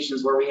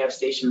locations where we have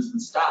stations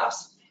and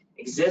stops,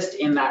 exist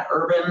in that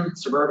urban,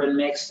 suburban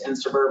mix and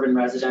suburban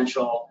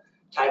residential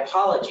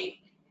typology.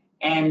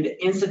 And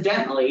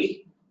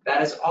incidentally,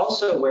 that is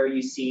also where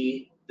you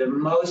see the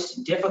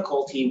most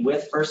difficulty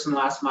with first and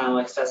last mile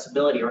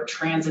accessibility or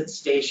transit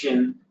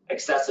station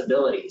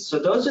accessibility. So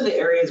those are the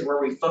areas where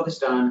we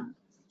focused on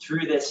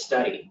through this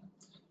study.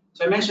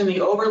 So I mentioned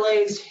the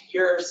overlays.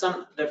 Here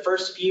are the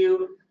first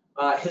few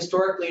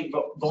historically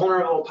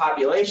vulnerable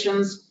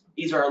populations.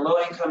 These are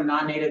low-income,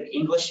 non-native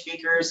English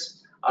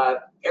speakers,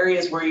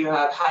 areas where you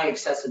have high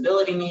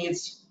accessibility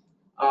needs,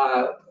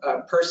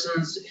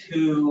 persons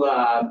who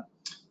are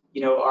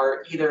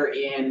either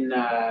in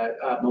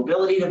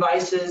mobility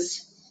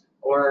devices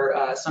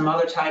or some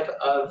other type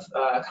of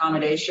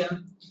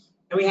accommodation.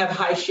 And we have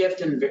high shift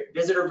and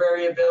visitor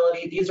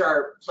variability. These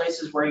are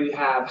places where you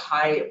have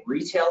high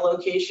retail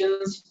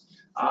locations.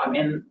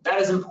 And that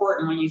is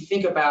important when you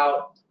think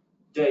about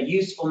the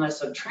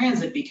usefulness of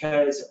transit,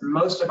 because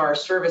most of our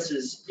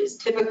services is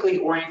typically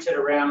oriented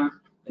around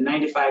the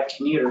 9 to 5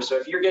 commuter. So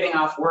if you're getting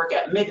off work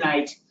at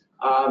midnight,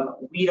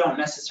 we don't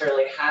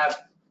necessarily have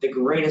the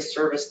greatest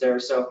service there.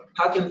 So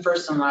how can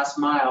first and last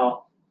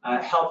mile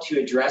help to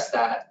address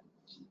that?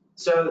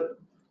 So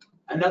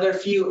another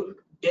few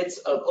bits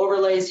of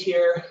overlays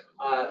here,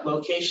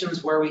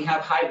 locations where we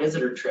have high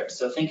visitor trips.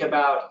 So think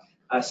about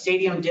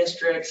stadium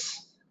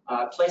districts,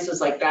 places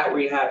like that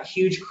where you have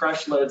huge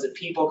crush loads of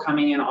people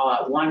coming in all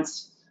at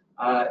once,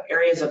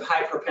 areas of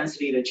high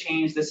propensity to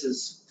change. This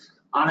is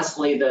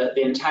honestly the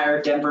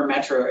entire Denver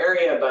metro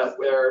area, but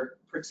there are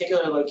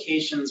particular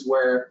locations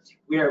where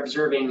we are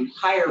observing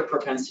higher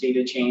propensity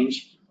to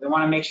change. We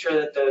want to make sure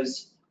that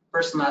those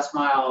first and last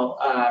mile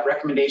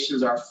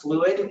recommendations are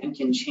fluid and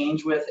can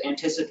change with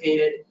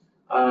anticipated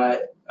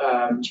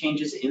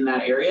changes in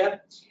that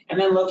area. And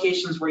then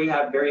locations where you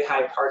have very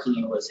high parking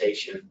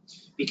utilization,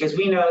 because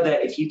we know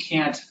that if you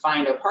can't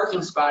find a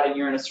parking spot and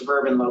you're in a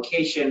suburban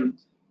location,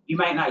 you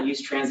might not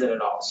use transit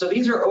at all. So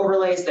these are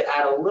overlays that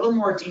add a little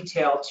more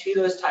detail to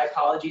those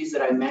typologies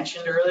that I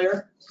mentioned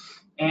earlier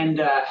and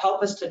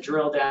help us to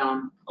drill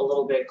down a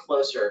little bit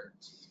closer.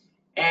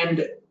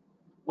 And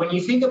when you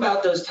think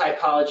about those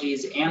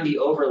typologies and the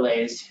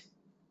overlays,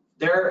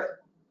 they're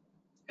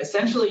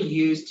essentially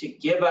used to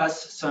give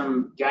us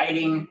some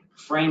guiding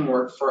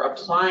framework for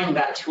applying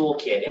that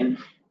toolkit. And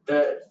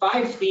the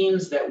 5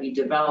 themes that we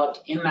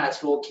developed in that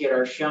toolkit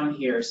are shown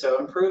here. So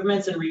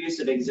improvements and reuse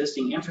of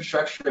existing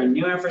infrastructure and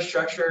new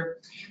infrastructure.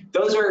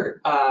 Those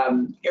are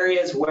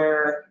areas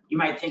where you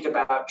might think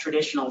about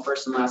traditional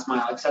first and last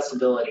mile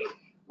accessibility,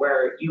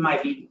 where you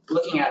might be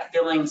looking at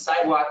filling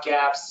sidewalk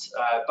gaps,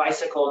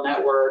 bicycle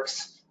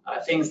networks,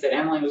 things that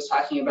Emily was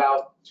talking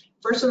about.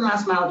 First and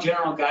last mile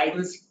general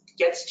guidance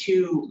gets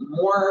to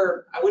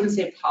more, I wouldn't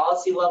say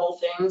policy level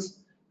things,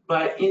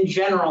 but in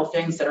general,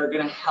 things that are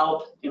going to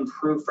help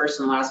improve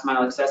first and last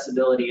mile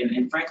accessibility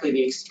and frankly,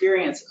 the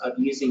experience of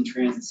using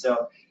transit.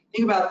 So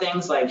think about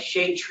things like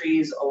shade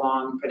trees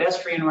along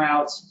pedestrian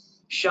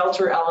routes,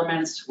 shelter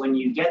elements. When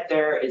you get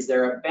there, is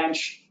there a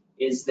bench?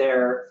 Is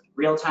there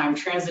real-time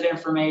transit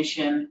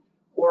information?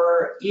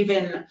 Or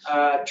even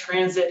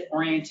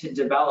transit-oriented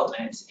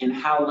development and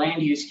how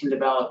land use can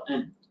develop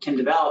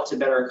to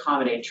better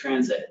accommodate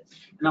transit.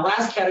 And the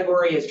last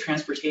category is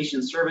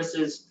transportation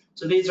services.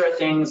 So these are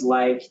things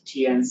like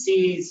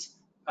TNCs,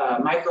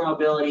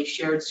 micromobility,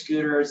 shared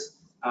scooters,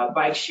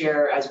 bike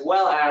share, as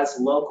well as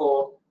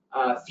local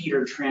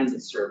feeder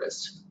transit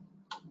service.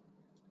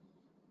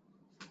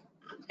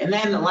 And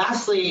then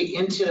lastly,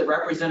 into the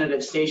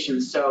representative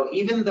stations. So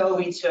even though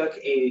we took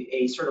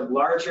a sort of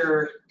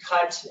larger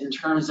cut in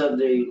terms of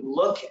the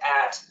look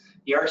at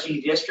the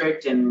RTD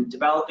district and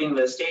developing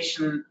the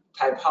station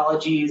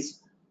typologies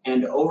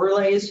and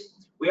overlays,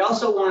 we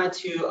also wanted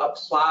to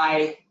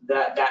apply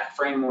that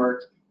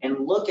framework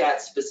and look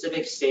at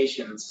specific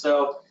stations.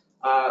 So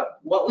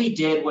what we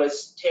did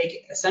was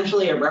take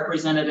essentially a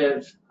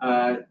representative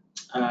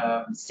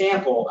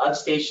sample of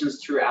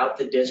stations throughout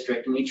the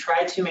district, and we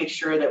tried to make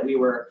sure that we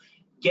were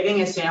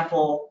getting a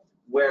sample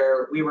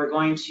where we were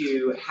going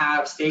to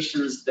have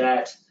stations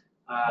that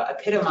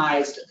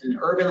epitomized an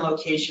urban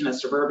location, a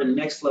suburban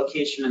mixed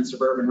location, and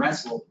suburban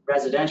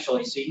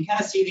residentially. So you can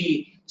kind of see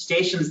the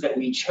stations that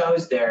we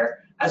chose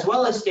there, as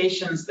well as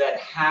stations that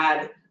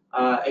had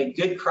a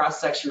good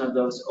cross-section of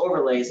those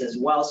overlays as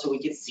well, so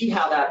we could see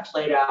how that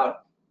played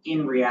out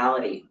in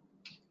reality.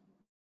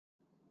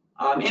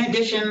 In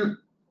addition,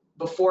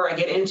 before I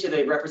get into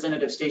the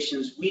representative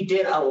stations, we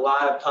did a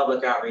lot of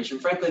public outreach.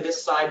 And frankly,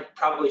 this slide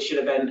probably should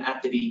have been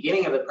at the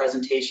beginning of the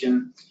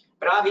presentation.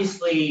 But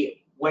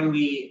obviously, when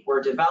we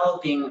were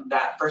developing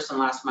that first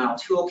and last mile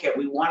toolkit,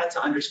 we wanted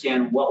to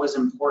understand what was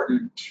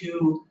important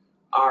to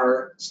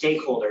our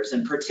stakeholders,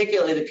 and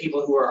particularly the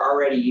people who are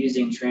already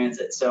using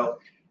transit. So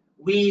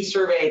we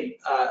surveyed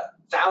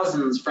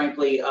thousands,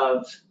 frankly,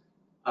 of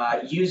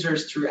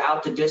users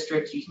throughout the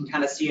district. You can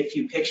kind of see a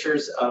few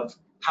pictures of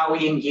how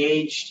we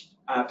engaged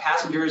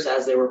passengers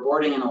as they were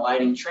boarding and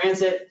alighting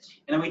transit.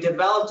 And then we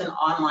developed an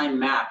online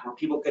map where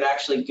people could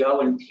actually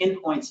go and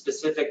pinpoint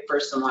specific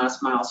first and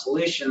last mile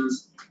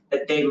solutions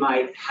that they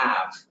might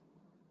have.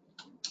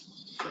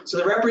 So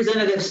the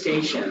representative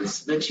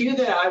stations, the two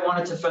that I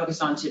wanted to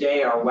focus on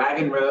today are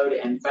Wagon Road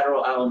and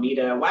Federal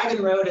Alameda.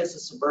 Wagon Road is a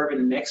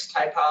suburban mixed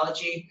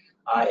typology.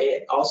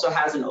 It also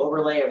has an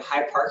overlay of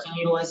high parking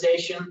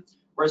utilization,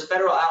 whereas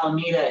Federal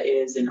Alameda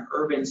is an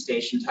urban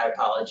station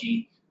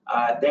typology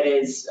that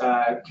is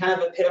kind of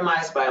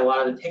epitomized by a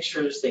lot of the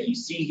pictures that you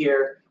see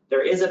here.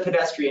 There is a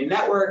pedestrian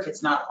network.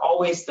 It's not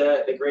always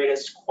the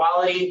greatest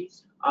quality,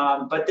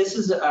 but this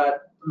is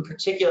in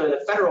particular,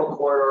 the federal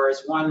corridor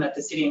is one that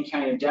the city and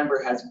county of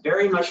Denver has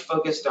very much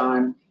focused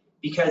on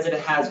because it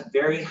has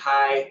very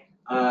high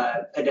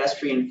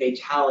pedestrian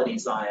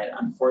fatalities on it,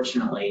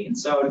 unfortunately. And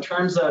so in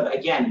terms of,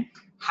 again,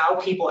 how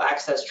people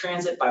access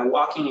transit by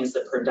walking is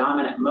the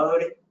predominant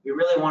mode, we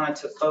really wanted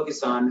to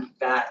focus on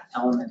that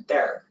element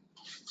there.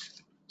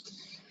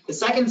 The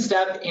second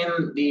step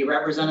in the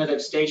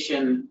representative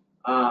station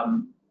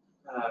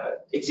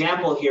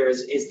example here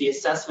is the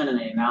assessment and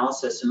the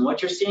analysis. And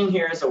what you're seeing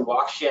here is a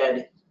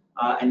walkshed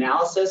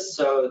analysis.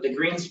 So the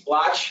green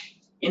splotch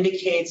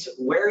indicates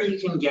where you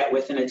can get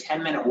within a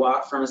 10-minute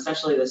walk from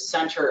essentially the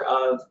center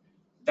of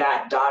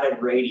that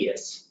dotted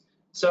radius.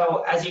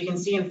 So as you can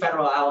see in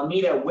Federal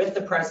Alameda, with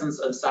the presence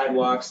of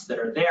sidewalks that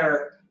are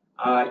there,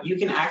 you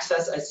can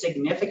access a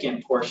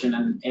significant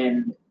portion,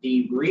 and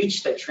the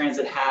reach that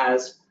transit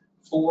has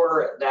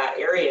for that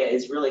area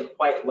is really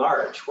quite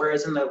large.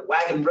 Whereas in the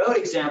Wagon Road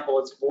example,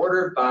 it's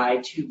bordered by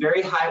two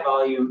very high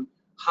volume,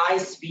 high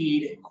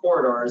speed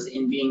corridors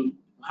in being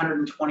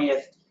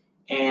 120th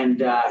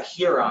and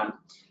Huron.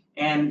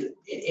 And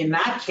in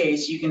that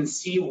case, you can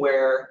see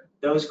where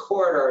those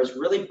corridors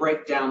really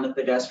break down the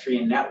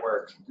pedestrian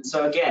network. And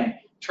so again,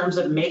 in terms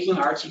of making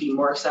RTD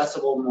more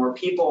accessible to more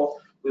people,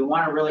 we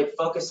want to really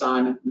focus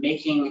on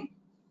making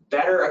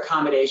better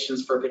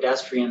accommodations for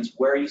pedestrians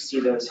where you see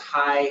those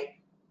high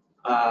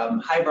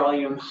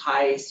volume,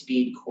 high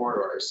speed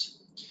corridors.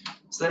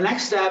 So the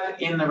next step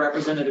in the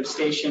representative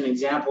station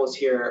examples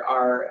here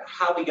are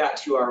how we got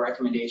to our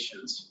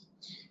recommendations.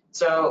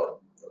 So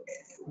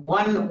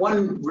one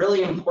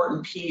really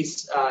important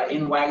piece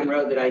in Wagon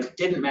Road that I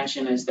didn't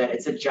mention is that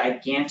it's a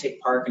gigantic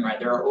parking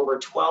ride. There are over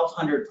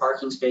 1,200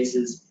 parking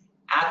spaces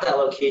at that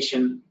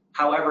location.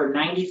 However,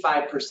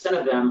 95%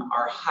 of them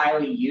are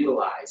highly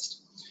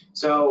utilized.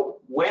 So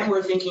when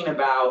we're thinking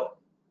about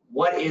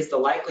what is the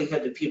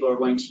likelihood that people are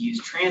going to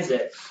use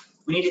transit,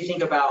 we need to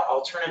think about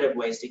alternative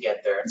ways to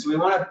get there. And so we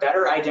want to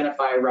better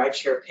identify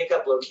rideshare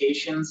pickup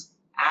locations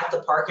at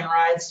the parking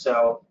rides.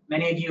 So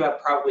many of you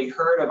have probably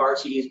heard of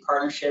RTD's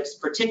partnerships,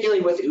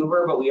 particularly with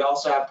Uber, but we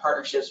also have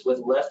partnerships with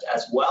Lyft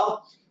as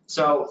well.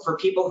 So for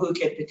people who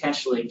could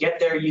potentially get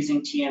there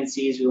using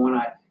TNCs, we want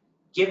to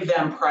give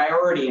them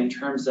priority in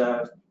terms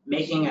of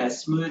making a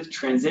smooth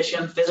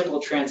transition, physical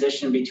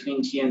transition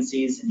between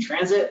TNCs and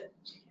transit.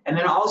 And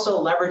then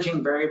also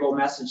leveraging variable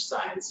message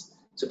signs.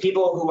 So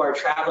people who are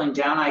traveling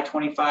down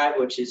I-25,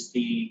 which is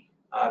the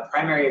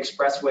primary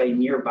expressway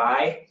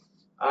nearby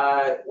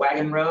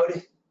Wagon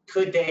Road,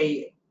 could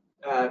they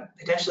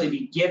potentially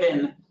be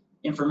given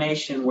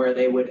information where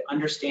they would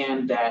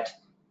understand that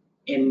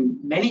in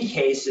many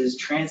cases,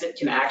 transit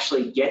can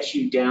actually get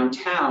you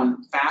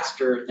downtown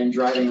faster than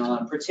driving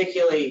alone,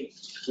 particularly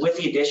with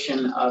the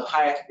addition of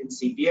high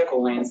occupancy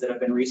vehicle lanes that have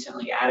been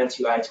recently added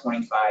to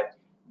I-25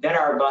 that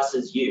our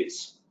buses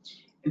use.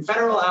 In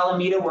Federal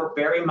Alameda, we're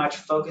very much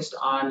focused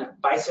on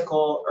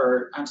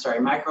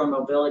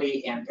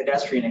micro-mobility and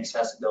pedestrian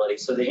accessibility.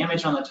 So the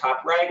image on the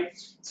top right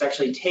is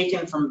actually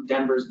taken from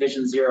Denver's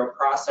Vision Zero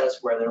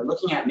process, where they're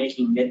looking at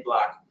making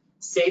mid-block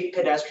safe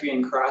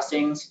pedestrian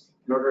crossings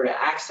in order to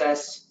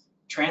access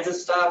transit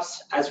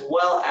stops, as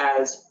well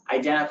as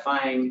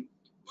identifying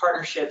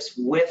partnerships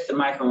with the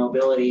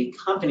micro-mobility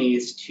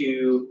companies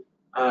to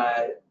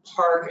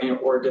park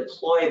or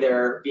deploy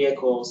their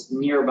vehicles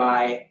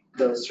nearby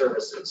those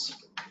services.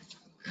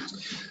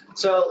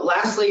 So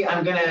lastly,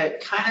 I'm going to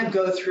kind of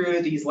go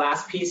through these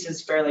last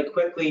pieces fairly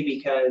quickly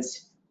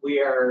because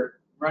we are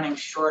running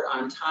short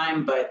on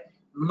time, but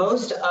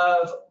most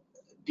of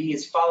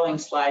these following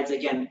slides,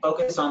 again,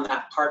 focus on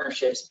that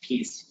partnerships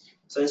piece.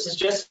 So this is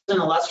just an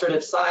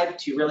illustrative slide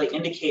to really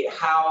indicate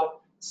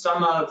how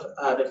some of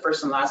the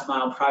first and last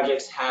mile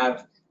projects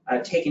have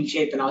taken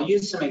shape, and I'll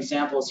use some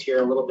examples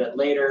here a little bit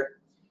later.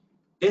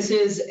 This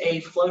is a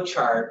flow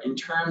chart in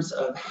terms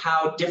of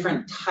how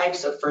different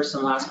types of first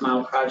and last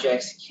mile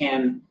projects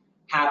can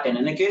happen.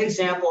 And a good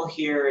example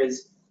here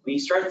is when you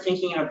start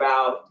thinking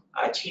about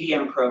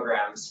TDM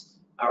programs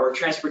or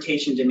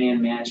transportation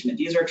demand management.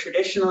 These are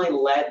traditionally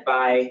led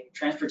by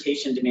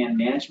transportation demand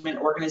management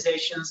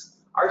organizations.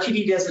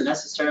 RTD doesn't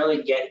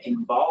necessarily get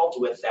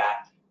involved with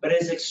that, but it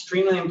is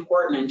extremely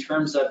important in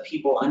terms of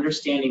people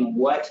understanding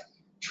what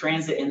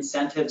transit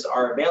incentives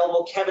are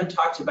available. Kevin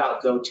talked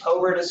about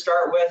GoTober to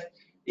start with.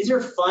 These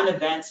are fun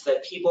events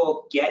that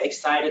people get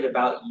excited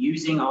about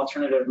using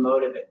alternative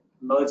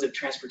modes of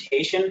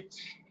transportation,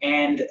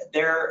 and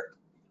they're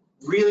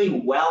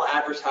really well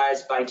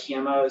advertised by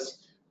TMOs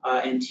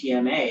and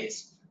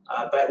TMAs.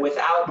 But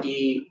without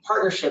the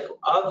partnership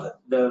of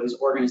those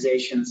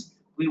organizations,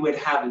 we would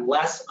have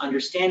less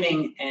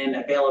understanding and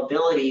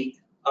availability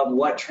of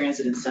what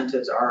transit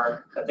incentives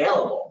are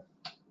available.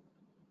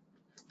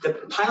 The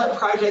pilot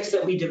projects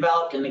that we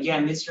developed, and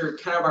again, these are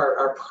kind of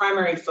our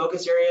primary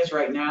focus areas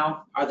right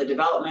now, are the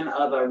development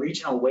of a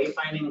regional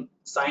wayfinding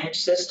signage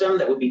system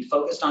that would be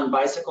focused on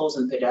bicycles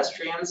and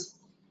pedestrians,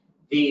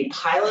 the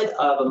pilot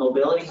of a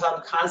mobility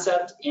hub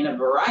concept in a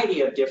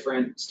variety of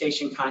different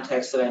station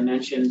contexts that I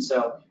mentioned.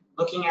 So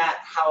looking at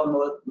how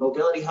a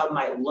mobility hub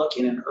might look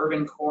in an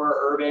urban core,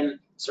 urban,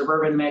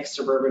 suburban mix,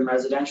 suburban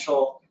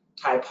residential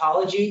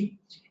typology,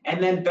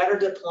 and then better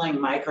deploying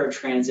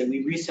microtransit.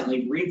 We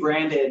recently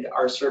rebranded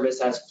our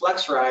service as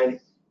FlexRide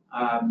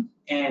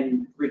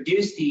and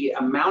reduced the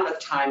amount of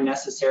time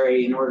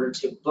necessary in order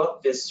to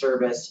book this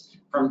service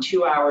from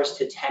 2 hours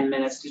to 10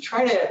 minutes to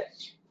try to,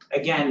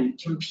 again,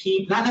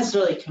 compete, not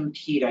necessarily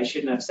compete, I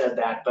shouldn't have said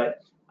that,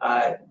 but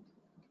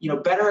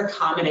better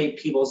accommodate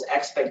people's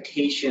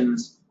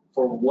expectations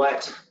for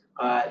what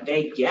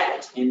they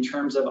get in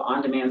terms of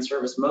on-demand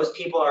service. Most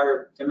people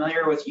are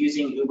familiar with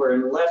using Uber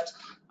and Lyft.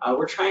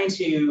 We're trying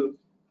to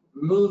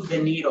move the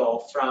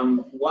needle from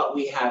what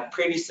we have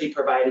previously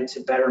provided to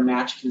better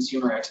match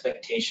consumer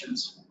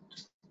expectations.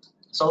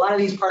 So a lot of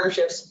these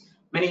partnerships,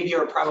 many of you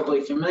are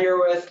probably familiar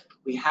with.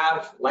 We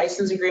have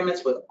license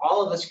agreements with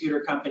all of the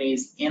scooter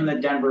companies in the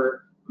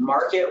Denver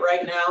market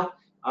right now.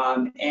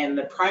 And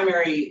the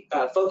primary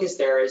focus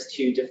there is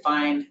to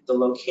define the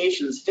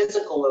locations,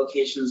 physical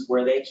locations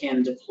where they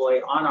can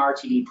deploy on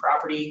RTD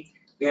property.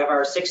 We have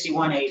our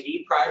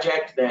 61AD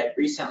project that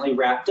recently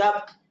wrapped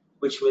up,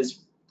 which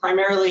was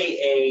primarily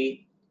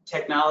a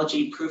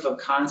technology proof of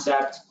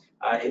concept.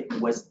 It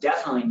was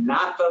definitely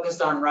not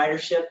focused on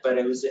ridership, but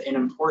it was an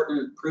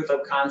important proof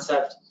of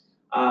concept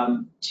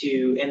and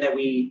that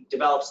we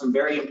developed some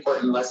very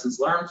important lessons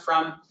learned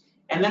from.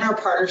 And then our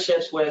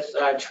partnerships with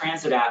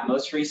Transit app.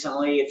 Most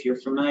recently, if you're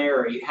familiar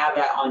or you have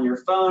that on your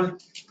phone,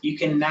 you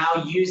can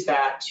now use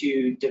that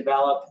to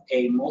develop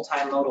a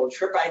multimodal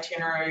trip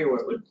itinerary where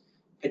it would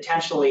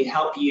potentially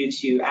help you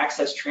to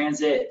access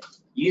transit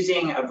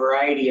using a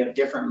variety of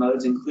different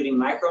modes, including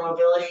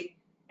micromobility.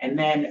 And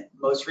then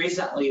most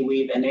recently,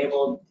 we've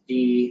enabled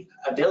the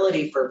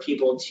ability for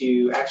people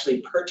to actually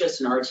purchase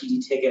an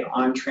RTD ticket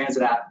on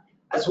Transit app,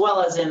 as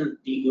well as in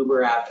the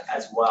Uber app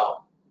as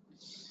well.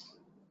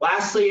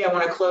 Lastly, I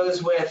want to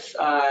close with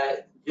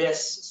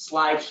this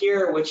slide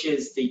here, which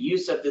is the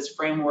use of this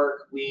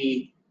framework.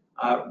 We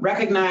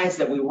recognize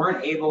that we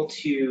weren't able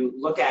to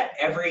look at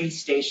every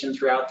station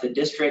throughout the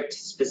district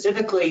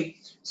specifically,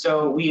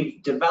 so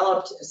we've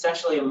developed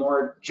essentially a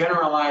more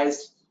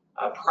generalized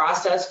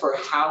process for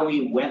how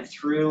we went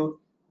through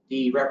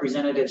the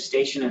representative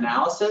station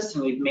analysis,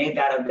 and we've made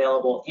that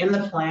available in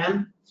the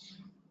plan.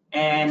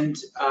 And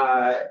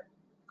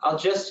I'll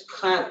just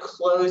kind of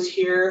close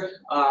here.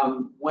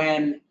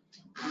 When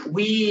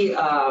we,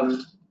 I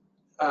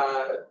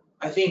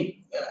think,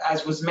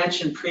 as was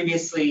mentioned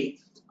previously,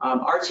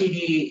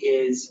 RTD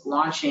is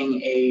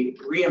launching a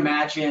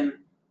reimagine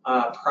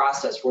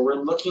process where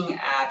we're looking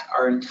at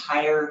our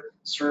entire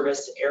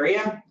service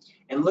area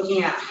and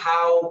looking at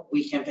how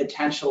we can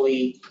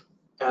potentially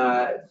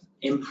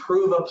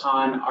improve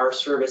upon our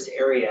service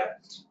area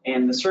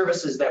and the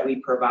services that we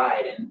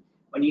provide. And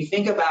when you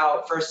think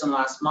about first and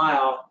last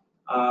mile,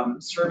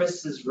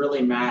 services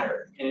really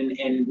matter.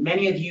 And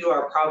many of you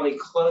are probably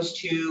close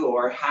to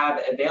or have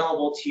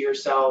available to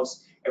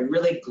yourselves a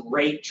really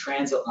great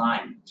transit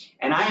line.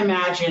 And I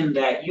imagine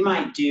that you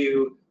might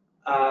do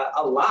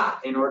a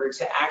lot in order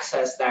to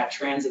access that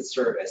transit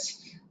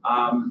service.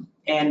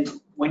 And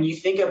when you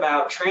think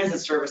about transit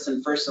service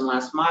in first and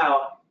last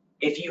mile,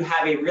 if you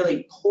have a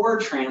really poor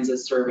transit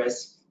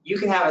service, you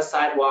can have a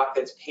sidewalk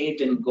that's paved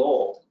in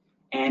gold.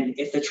 And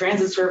if the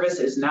transit service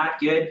is not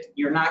good,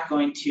 you're not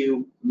going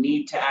to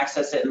need to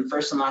access it, and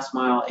first and last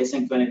mile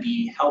isn't going to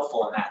be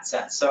helpful in that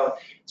sense. So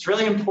it's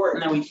really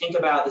important that we think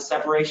about the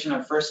separation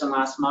of first and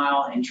last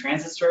mile and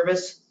transit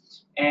service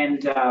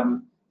and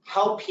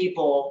help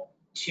people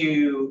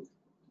to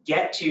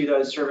get to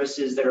those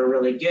services that are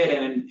really good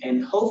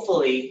and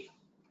hopefully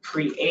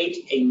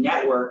create a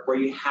network where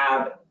you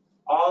have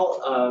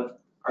all of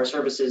our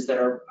services that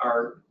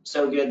are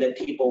so good that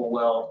people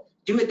will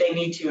do what they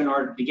need to in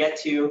order to get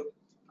to,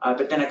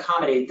 but then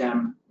accommodate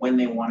them when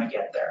they want to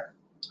get there.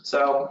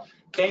 So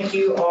thank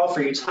you all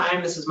for your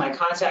time. This is my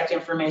contact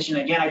information.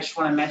 Again, I just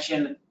want to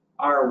mention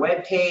our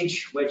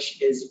webpage,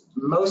 which is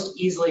most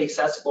easily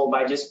accessible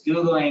by just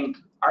Googling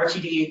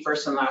RTD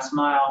first and last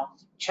mile.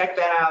 Check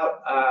that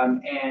out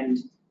and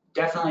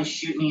definitely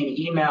shoot me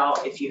an email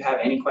if you have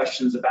any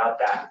questions about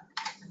that.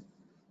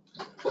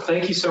 Well,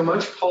 thank you so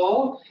much,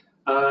 Paul.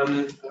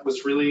 That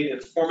was really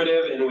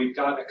informative, and we've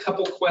got a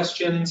couple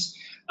questions,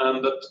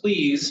 but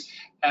please,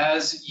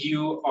 as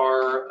you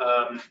are,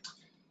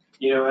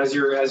 as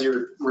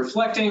you're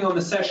reflecting on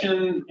the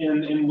session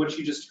and what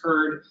you just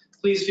heard,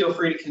 please feel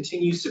free to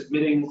continue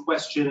submitting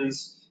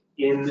questions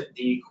in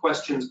the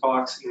questions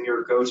box in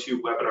your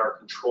GoToWebinar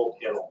control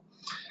panel.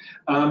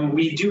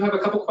 We do have a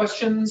couple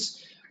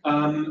questions.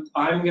 I'm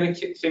going to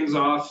kick things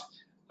off,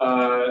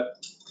 and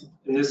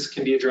this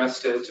can be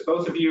addressed to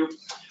both of you.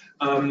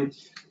 Do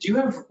you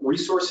have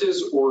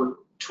resources or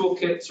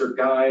toolkits or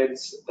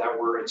guides that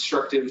were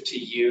instructive to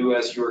you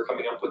as you were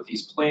coming up with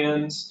these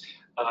plans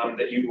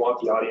that you'd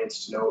want the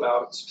audience to know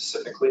about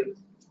specifically?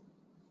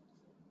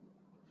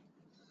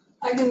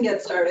 I can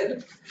get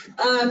started.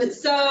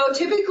 So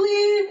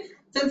typically,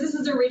 since this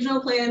is a regional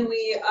plan,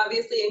 we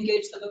obviously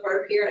engage some of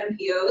our peer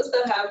MPOs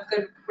that have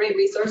great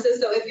resources.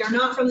 So if you're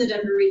not from the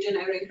Denver region,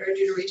 I would encourage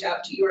you to reach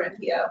out to your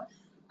MPO.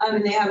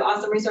 And they have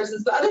awesome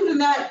resources. But other than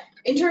that,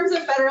 in terms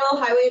of federal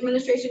highway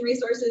administration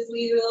resources,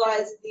 we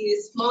utilize the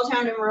Small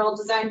Town and Rural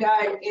Design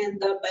Guide and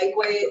the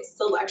Bikeway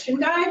Selection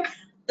Guide.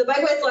 The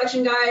Bikeway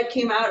Selection Guide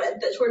came out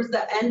towards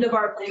the end of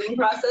our planning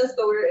process,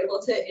 but we were able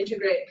to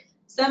integrate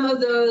some of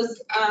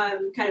those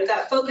kind of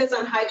that focus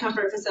on high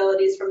comfort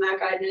facilities from that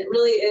guide. And it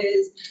really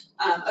is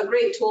a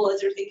great tool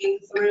as you're thinking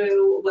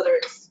through whether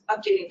it's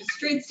updating the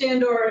street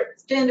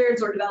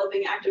standards or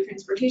developing active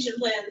transportation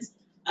plans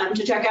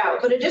to check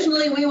out. But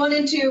additionally, we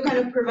wanted to kind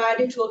of provide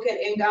a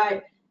toolkit and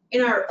guide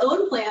in our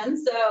own plan.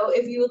 So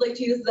if you would like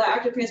to use the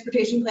active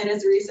transportation plan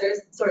as a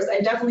resource,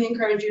 I definitely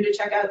encourage you to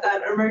check out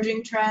that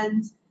emerging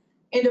trends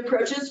and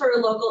approaches for a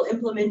local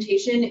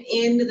implementation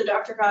in the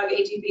DRCOG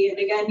ATP. And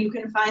again, you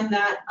can find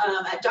that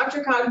at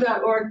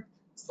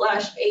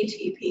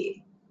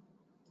drcog.org/ATP.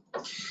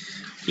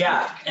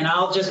 Yeah, and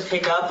I'll just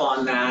pick up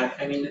on that.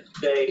 I mean,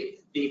 the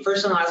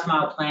first and last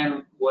mile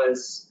plan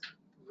was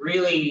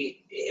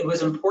really, it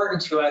was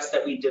important to us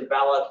that we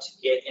developed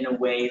it in a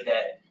way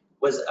that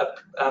was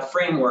a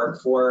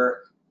framework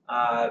for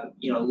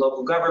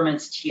local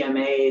governments,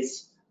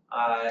 TMAs,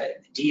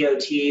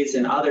 DOTs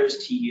and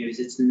others to use.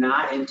 It's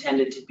not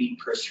intended to be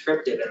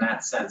prescriptive in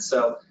that sense.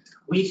 So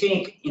we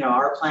think,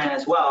 our plan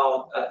as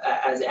well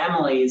as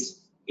Emily's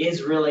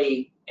is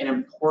really an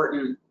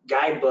important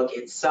guidebook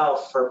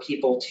itself for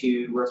people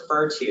to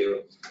refer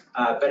to.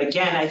 But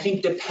again, I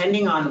think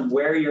depending on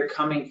where you're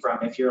coming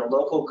from, if you're a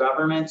local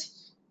government,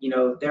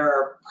 there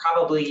are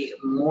probably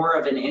more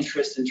of an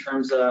interest in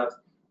terms of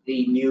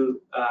the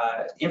new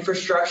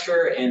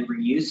infrastructure and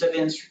reuse of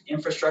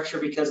infrastructure,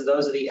 because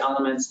those are the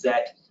elements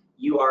that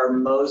you are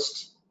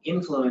most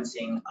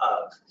influencing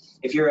of.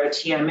 If you're a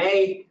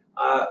TMA,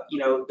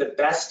 the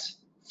best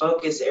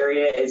focus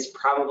area is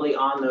probably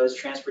on those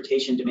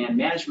transportation demand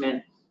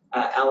management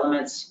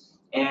elements.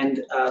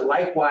 And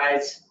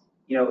likewise,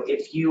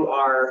 if you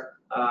are,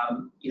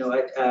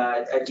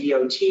 a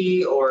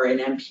DOT or an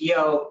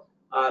MPO,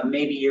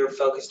 maybe you're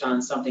focused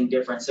on something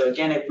different. So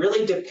again, it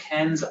really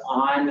depends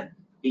on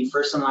the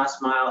first and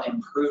last mile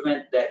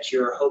improvement that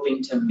you're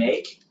hoping to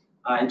make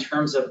in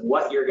terms of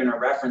what you're going to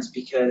reference,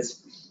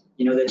 because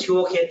the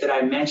toolkit that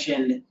I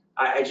mentioned,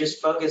 I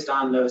just focused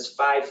on those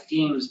 5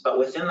 themes, but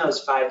within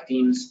those 5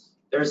 themes,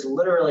 there's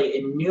literally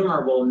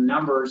innumerable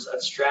numbers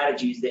of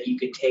strategies that you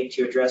could take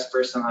to address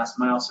first and last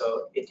mile.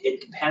 So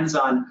it depends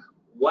on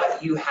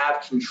what you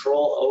have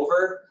control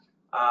over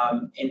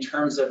in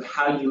terms of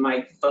how you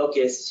might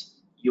focus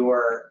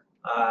your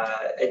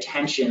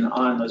attention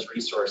on those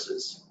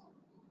resources.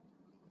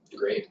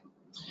 Great.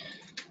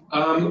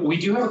 We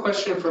do have a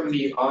question from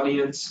the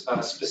audience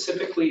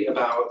specifically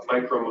about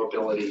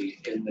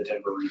micromobility in the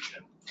Denver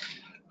region.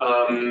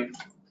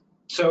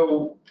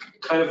 So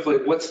kind of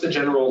like, what's the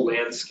general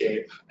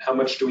landscape? How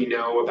much do we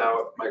know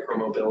about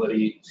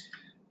micromobility?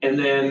 And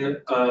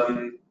then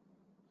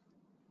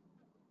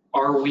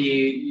are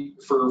we,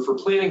 for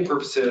planning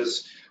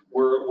purposes,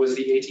 was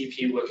the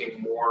ATP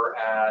looking more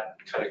at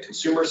kind of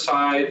consumer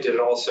side? Did it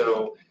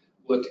also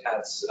look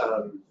at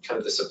kind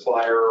of the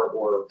supplier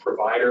or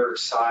provider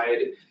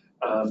side?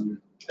 And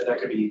that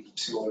could be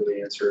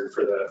similarly answered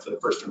for the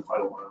first and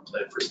final mile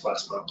plan, first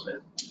last mile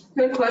plan.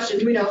 Good question.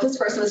 Do we know if this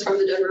person is from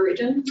the Denver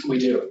region? We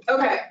do.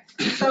 Okay,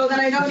 so then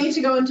I don't need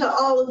to go into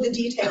all of the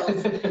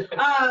details.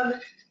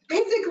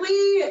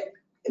 Basically,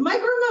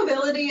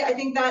 micromobility, I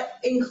think that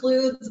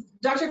includes,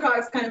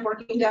 DRCOG's kind of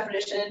working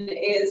definition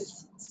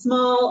is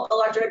small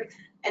electric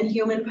and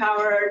human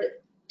powered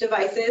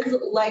devices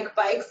like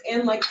bikes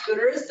and like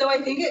scooters. So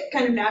I think it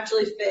kind of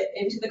naturally fit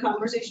into the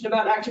conversation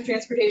about active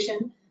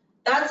transportation.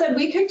 That said,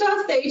 we kicked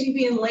off the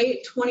ATP in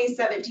late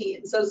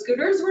 2017. So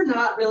scooters were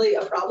not really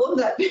a problem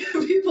that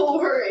people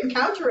were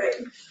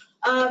encountering.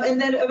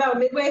 And then about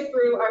midway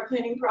through our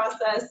planning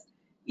process,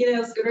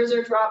 scooters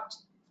are dropped.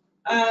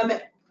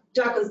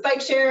 DACA's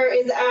bike share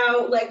is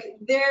out. Like,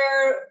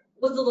 there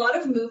was a lot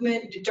of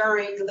movement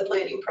during the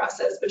planning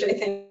process, which I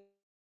think,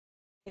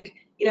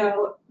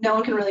 no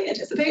one can really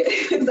anticipate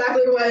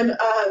exactly when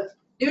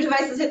new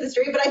devices hit the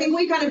street, but I think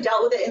we kind of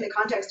dealt with it in the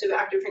context of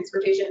active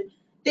transportation,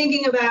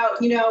 thinking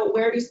about,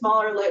 where do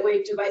smaller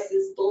lightweight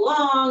devices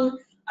belong,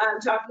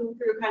 talking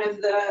through kind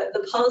of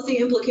the policy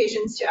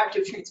implications to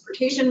active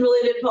transportation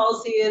related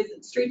policies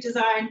and street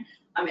design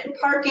and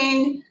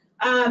parking.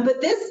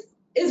 But this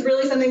is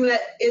really something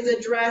that is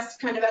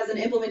addressed kind of as an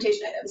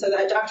implementation item, so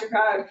that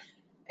DRCOG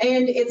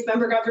and its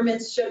member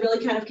governments should really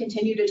kind of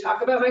continue to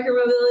talk about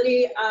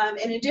micromobility.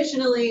 And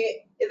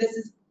additionally, this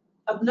is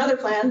another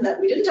plan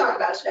that we didn't talk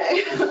about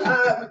today,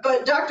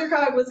 but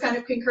DRCOG was kind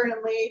of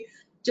concurrently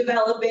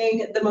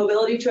developing the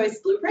mobility choice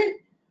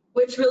blueprint,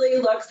 which really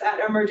looks at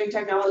emerging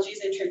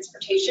technologies in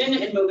transportation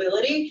and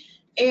mobility.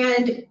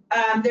 And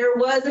there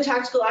was a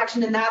tactical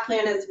action in that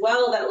plan as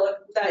well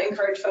that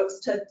encouraged folks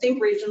to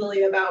think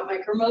regionally about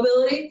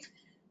micromobility.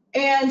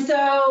 And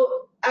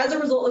so as a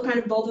result of kind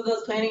of both of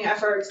those planning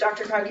efforts,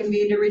 DRCOG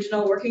convened a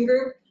regional working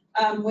group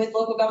with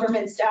local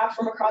government staff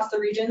from across the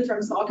region,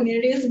 from small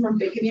communities and from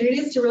big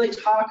communities, to really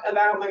talk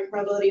about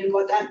micromobility and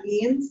what that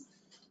means.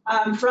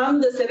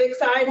 From the civic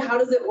side, how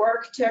does it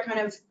work to kind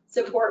of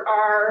support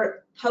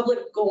our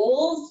public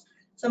goals,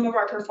 some of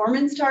our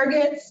performance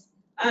targets,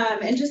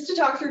 and just to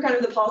talk through kind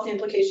of the policy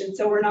implications.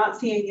 So we're not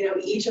seeing,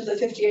 each of the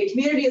 58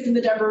 communities in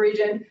the Denver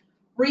region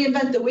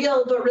reinvent the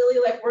wheel, but really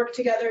like work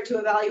together to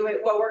evaluate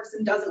what works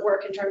and doesn't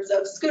work in terms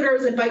of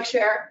scooters and bike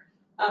share,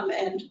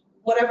 and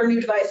whatever new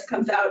device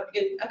comes out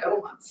in a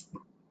couple months.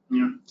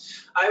 Yeah,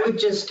 I would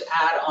just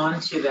add on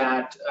to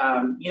that.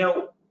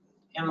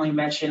 Emily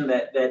mentioned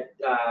that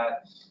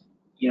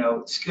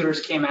scooters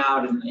came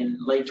out in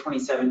late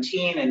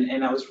 2017,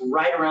 and that was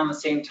right around the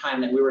same time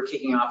that we were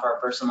kicking off our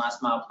first and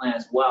last mile plan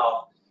as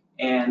well.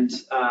 And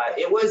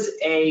it was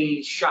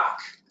a shock,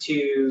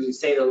 to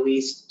say the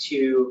least,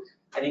 to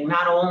I think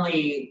not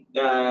only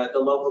the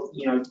local,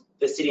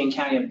 the city and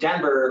county of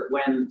Denver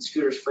when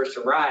scooters first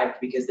arrived,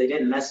 because they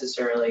didn't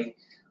necessarily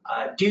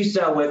do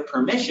so with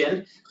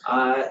permission.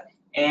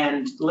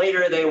 And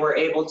later they were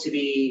able to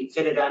be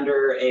fitted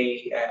under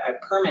a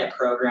permit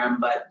program.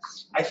 But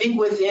I think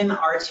within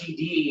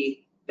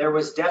RTD, there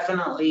was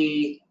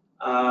definitely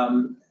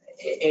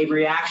a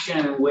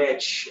reaction in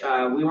which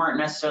we weren't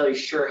necessarily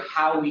sure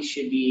how we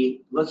should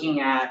be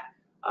looking at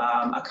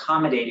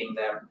accommodating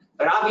them.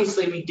 But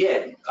obviously we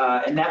did.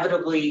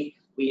 Inevitably,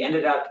 we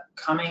ended up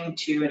coming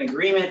to an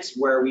agreement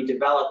where we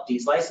developed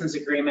these license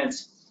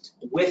agreements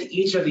with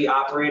each of the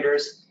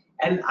operators.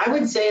 And I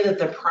would say that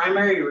the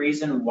primary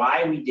reason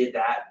why we did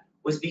that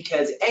was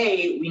because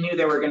A, we knew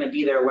they were going to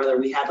be there whether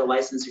we had the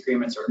license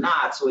agreements or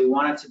not. So we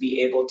wanted to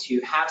be able to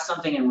have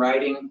something in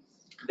writing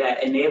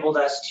that enabled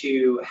us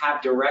to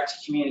have direct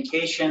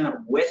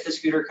communication with the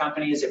scooter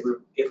companies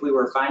if we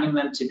were finding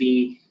them to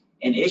be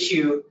an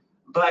issue.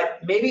 But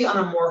maybe on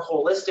a more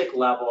holistic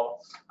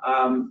level,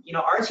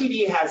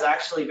 RTD has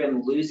actually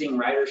been losing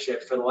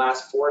ridership for the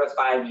last 4 to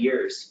 5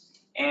 years.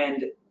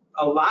 And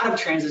a lot of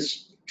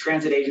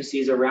transit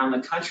agencies around the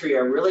country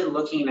are really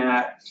looking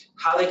at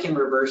how they can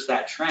reverse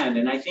that trend.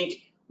 And I think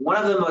one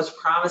of the most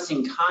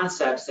promising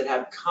concepts that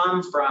have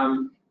come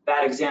from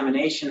that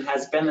examination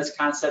has been this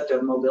concept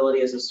of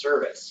mobility as a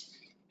service.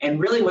 And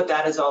really what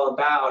that is all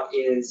about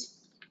is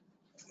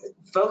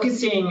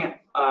focusing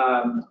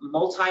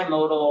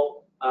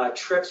multimodal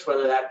trips,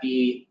 whether that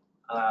be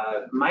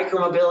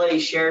micromobility,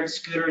 shared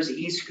scooters,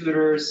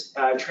 e-scooters,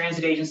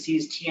 transit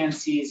agencies,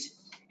 TNCs,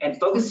 and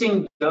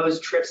focusing those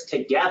trips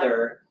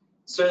together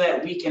so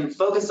that we can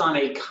focus on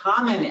a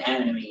common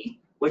enemy,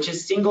 which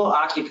is single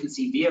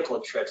occupancy vehicle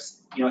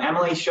trips.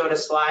 Emily showed a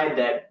slide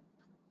that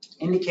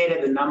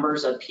indicated the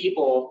numbers of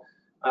people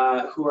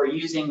who are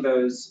using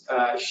those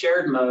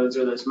shared modes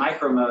or those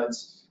micro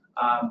modes.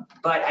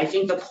 But I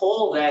think the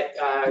poll that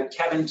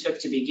Kevin took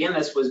to begin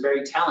this was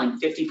very telling.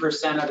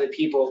 50% of the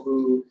people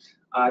who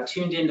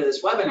tuned into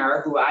this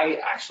webinar, who I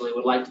actually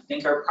would like to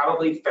think are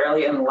probably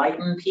fairly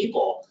enlightened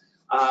people,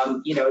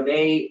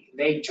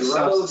 they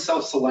drove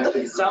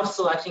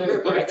self-selecting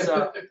group, right?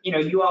 So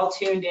you all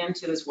tuned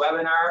into this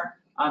webinar,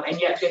 and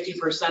yet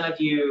 50% of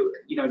you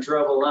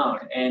drove alone,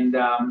 and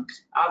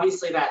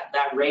obviously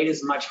that rate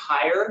is much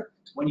higher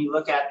when you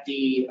look at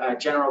the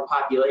general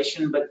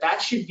population, but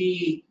that should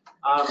be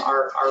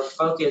our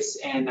focus,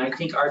 and I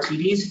think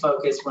RTD's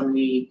focus when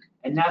we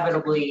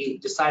inevitably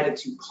decided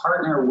to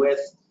partner with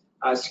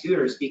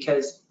scooters,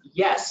 because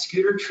yes,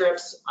 scooter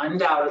trips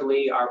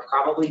undoubtedly are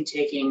probably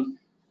taking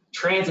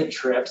transit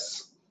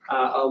trips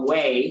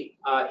away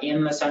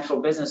in the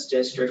central business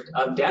district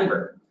of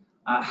Denver.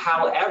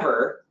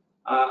 However,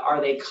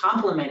 are they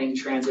complementing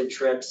transit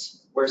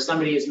trips where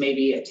somebody is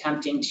maybe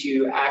attempting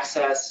to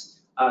access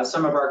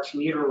some of our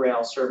commuter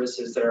rail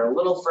services that are a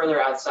little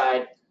further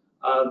outside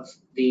of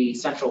the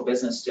central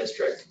business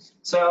district?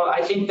 So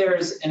I think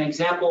there's an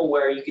example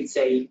where you could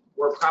say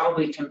we're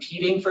probably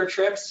competing for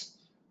trips,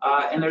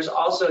 and there's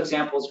also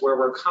examples where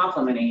we're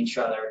complementing each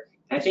other.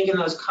 And I think in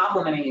those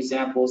complementing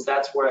examples,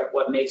 that's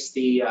what makes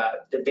the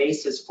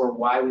basis for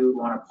why we would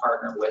want to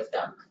partner with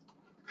them.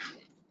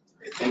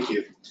 Great, thank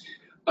you.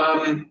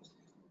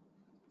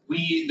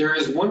 There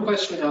is one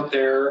question out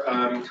there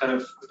kind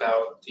of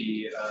about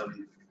the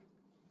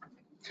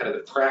kind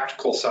of the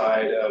practical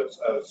side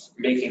of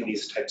making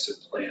these types of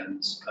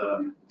plans.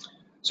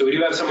 So we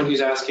do have someone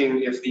who's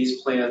asking if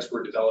these plans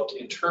were developed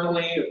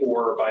internally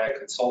or by a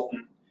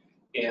consultant,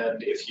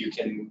 and if you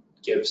can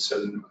give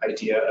some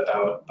idea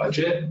about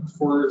budget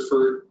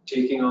for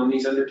taking on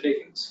these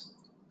undertakings.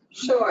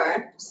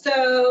 Sure.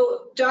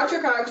 So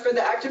DRCOG for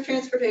the active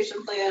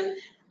transportation plan,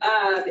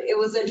 it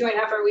was a joint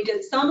effort. We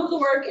did some of the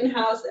work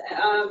in-house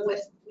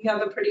we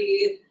have a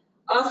pretty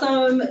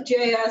awesome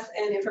GIS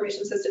and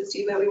information systems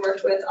team that we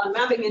worked with on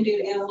mapping and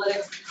data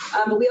analytics.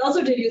 But we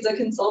also did use a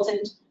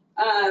consultant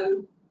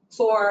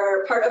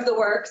for part of the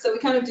work. So we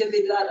kind of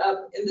divvied that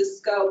up in the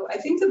scope. I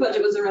think the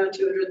budget was around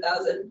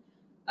 200,000,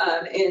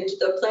 and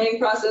the planning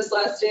process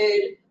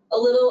lasted a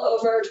little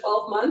over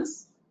 12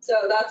 months. So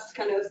that's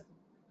kind of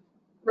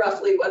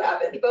roughly what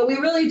happened. But we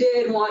really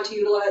did want to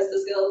utilize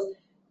the skills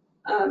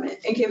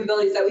and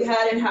capabilities that we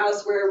had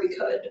in-house where we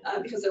could,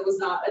 because there was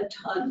not a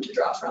ton to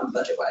draw from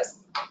budget-wise.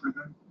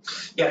 Mm-hmm.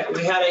 Yeah,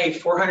 we had a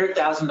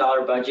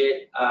 $400,000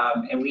 budget,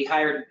 and we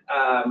hired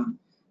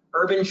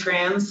Urban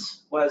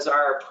Trans was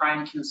our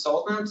prime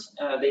consultant.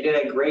 They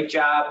did a great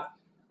job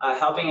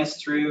helping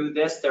us through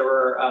this. There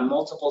were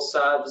multiple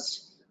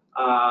subs,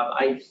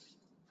 Alta,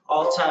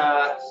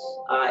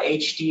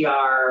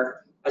 HDR,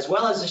 as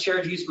well as the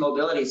Shared Use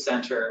Mobility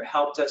Center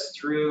helped us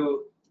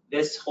through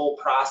this whole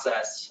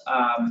process.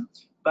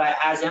 But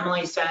as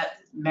Emily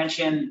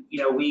mentioned,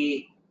 you know,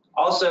 we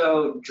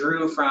also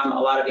drew from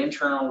a lot of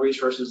internal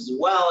resources as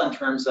well in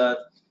terms of,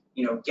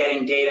 you know,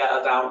 getting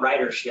data about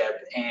ridership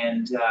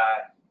and,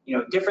 you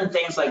know, different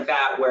things like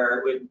that where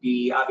it would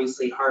be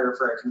obviously harder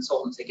for a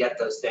consultant to get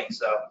those things.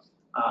 So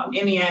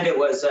in the end, it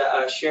was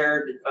a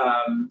shared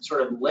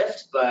sort of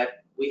lift,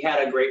 but we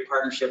had a great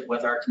partnership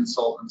with our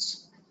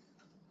consultants.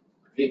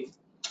 Great.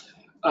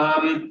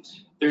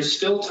 There's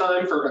still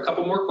time for a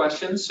couple more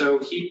questions, so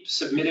keep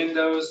submitting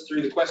those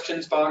through the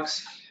questions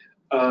box.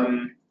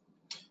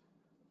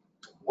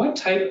 What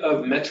type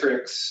of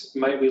metrics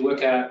might we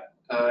look at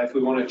if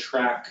we want to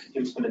track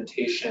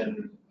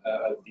implementation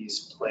of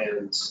these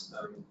plans?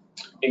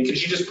 And could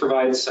you just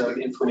provide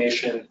some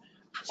information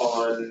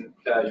on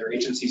your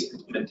agency's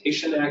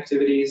implementation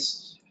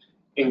activities?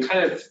 And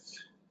kind of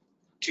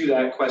to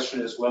that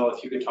question as well,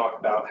 if you could talk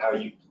about how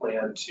you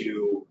plan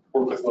to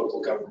work with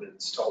local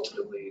governments to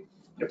ultimately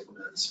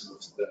implement some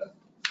of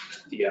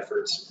the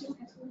efforts.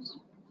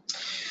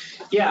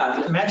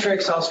 Yeah,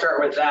 metrics, I'll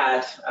start with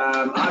that.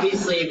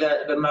 Obviously,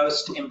 the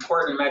most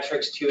important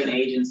metrics to an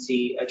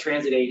agency, a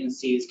transit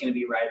agency, is going to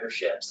be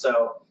ridership.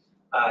 So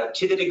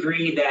to the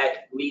degree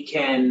that we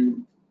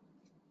can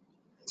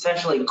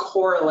essentially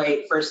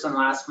correlate first and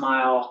last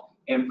mile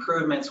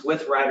improvements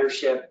with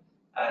ridership,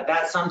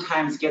 that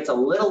sometimes gets a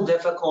little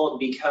difficult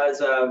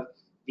because of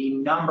the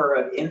number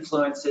of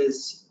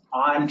influences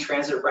on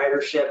transit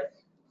ridership.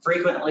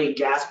 Frequently,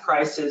 gas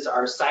prices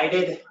are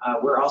cited.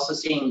 We're also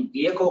seeing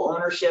vehicle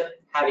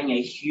ownership having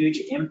a huge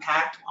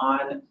impact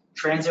on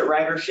transit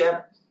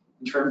ridership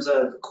in terms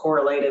of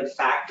correlative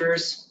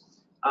factors.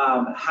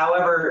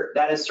 However,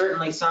 that is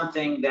certainly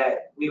something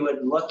that we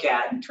would look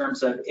at in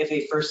terms of if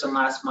a first and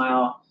last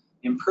mile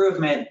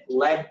improvement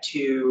led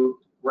to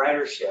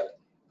ridership.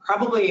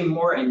 Probably a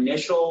more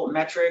initial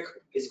metric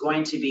is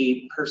going to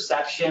be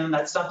perception.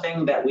 That's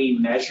something that we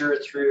measure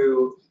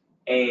through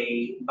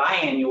a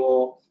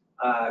biannual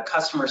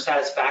customer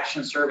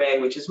satisfaction survey,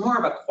 which is more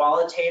of a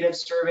qualitative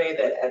survey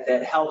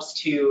that helps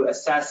to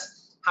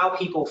assess how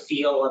people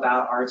feel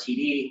about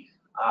RTD.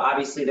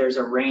 Obviously, there's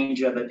a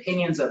range of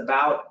opinions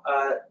about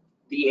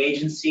the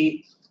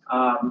agency,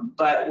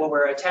 but what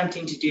we're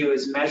attempting to do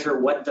is measure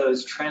what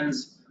those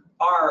trends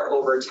are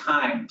over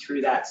time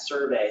through that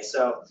survey.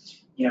 So,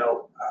 you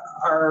know,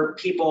 are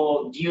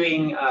people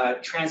viewing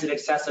transit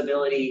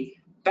accessibility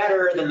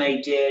better than they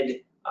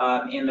did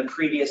in the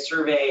previous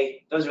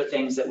survey? Those are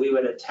things that we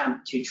would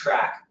attempt to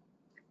track.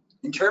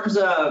 In terms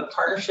of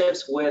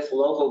partnerships with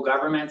local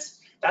governments,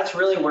 that's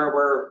really where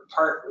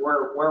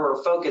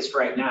we're focused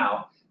right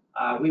now.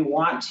 We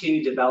want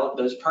to develop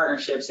those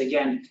partnerships.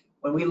 Again,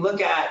 when we look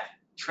at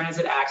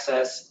transit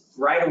access,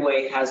 right of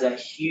way has a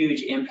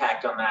huge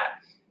impact on that.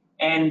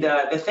 And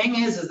the thing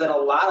is that a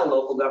lot of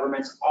local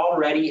governments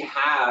already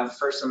have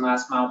first and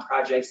last mile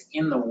projects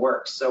in the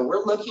works. So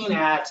we're looking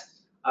at,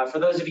 for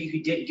those of you who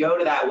did go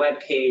to that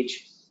web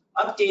page,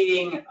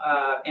 updating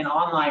an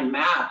online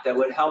map that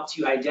would help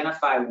to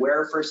identify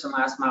where first and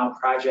last mile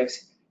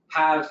projects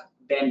have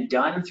been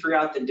done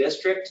throughout the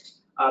district,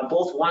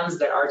 both ones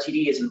that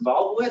RTD is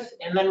involved with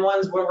and then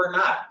ones where we're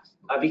not,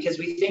 because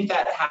we think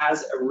that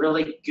has a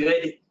really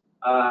good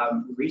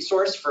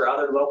resource for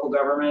other local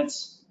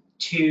governments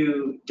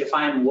to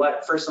define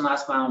what first and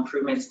last mile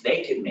improvements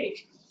they could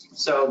make.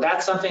 So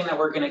that's something that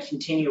we're going to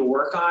continue to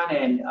work on.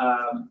 And,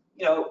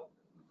 you know,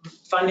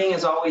 funding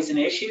is always an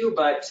issue,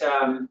 but,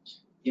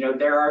 you know,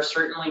 there are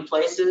certainly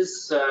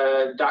places,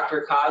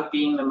 DRCOG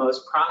being the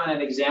most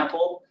prominent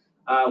example,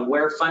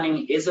 where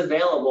funding is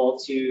available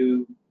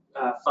to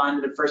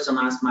fund the first and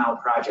last mile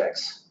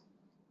projects.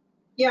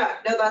 Yeah,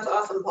 no, that's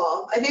awesome,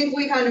 Paul. I think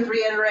we kind of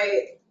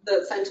reiterate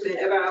the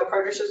sentiment about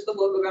partnerships with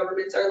local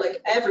governments are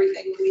like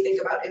everything when we think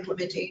about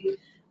implementing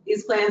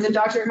these plans. And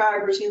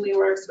DRCOG routinely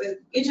works with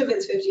each of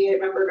its 58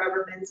 member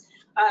governments,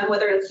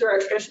 whether it's through our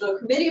traditional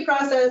committee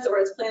process or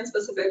its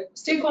plan-specific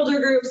stakeholder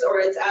groups or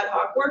its ad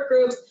hoc work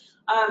groups.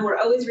 We're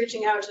always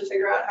reaching out to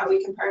figure out how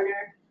we can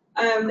partner.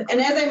 And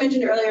as I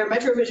mentioned earlier,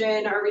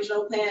 MetroVision, our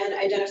regional plan,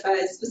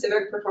 identifies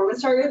specific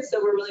performance targets.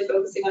 So we're really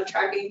focusing on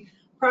tracking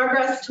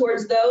progress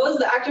towards those.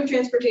 The active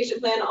transportation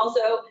plan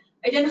also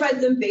identified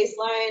some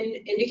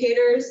baseline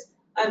indicators.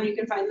 You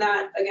can find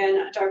that again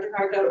at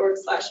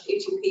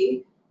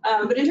drcog.org/ATP.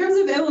 But in terms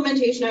of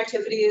implementation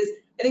activities,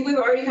 I think we've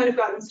already kind of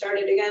gotten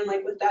started again,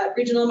 like with that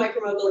regional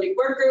micromobility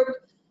work group.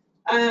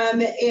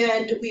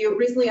 And we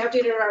recently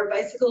updated our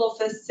bicycle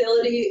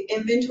facility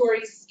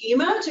inventory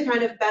schema to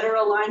kind of better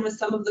align with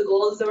some of the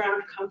goals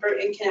around comfort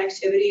and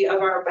connectivity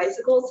of our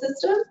bicycle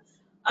system.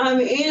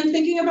 And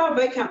thinking about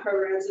bike count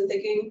programs and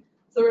thinking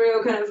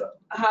through kind of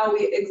how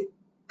we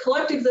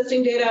collect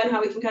existing data and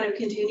how we can kind of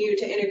continue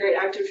to integrate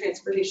active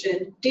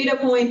transportation data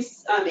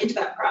points into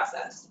that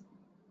process.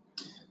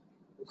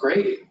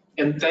 Great.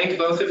 And thank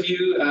both of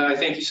you.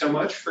 Thank you so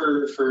much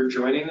for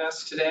joining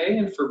us today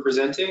and for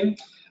presenting.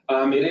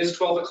 It is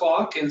 12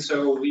 o'clock, and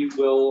so we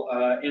will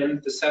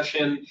end the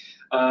session.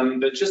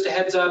 But just a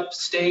heads up,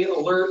 stay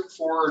alert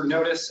for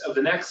notice of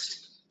the next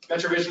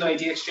MetroVision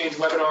ID Exchange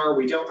webinar.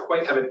 We don't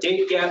quite have a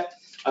date yet,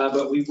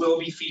 but we will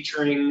be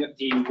featuring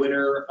the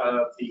winner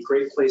of the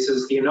Great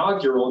Places, the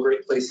inaugural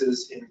Great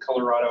Places in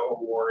Colorado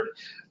Award,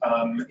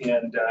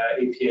 and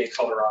APA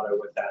Colorado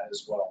with that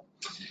as well.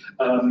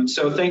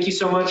 So thank you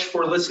so much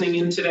for listening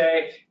in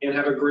today, and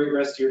have a great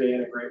rest of your day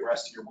and a great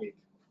rest of your week.